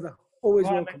welcome, brother. Always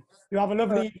welcome. You have a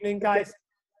lovely evening, guys.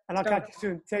 And I'll catch you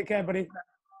soon. Take care, buddy.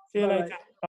 See you later.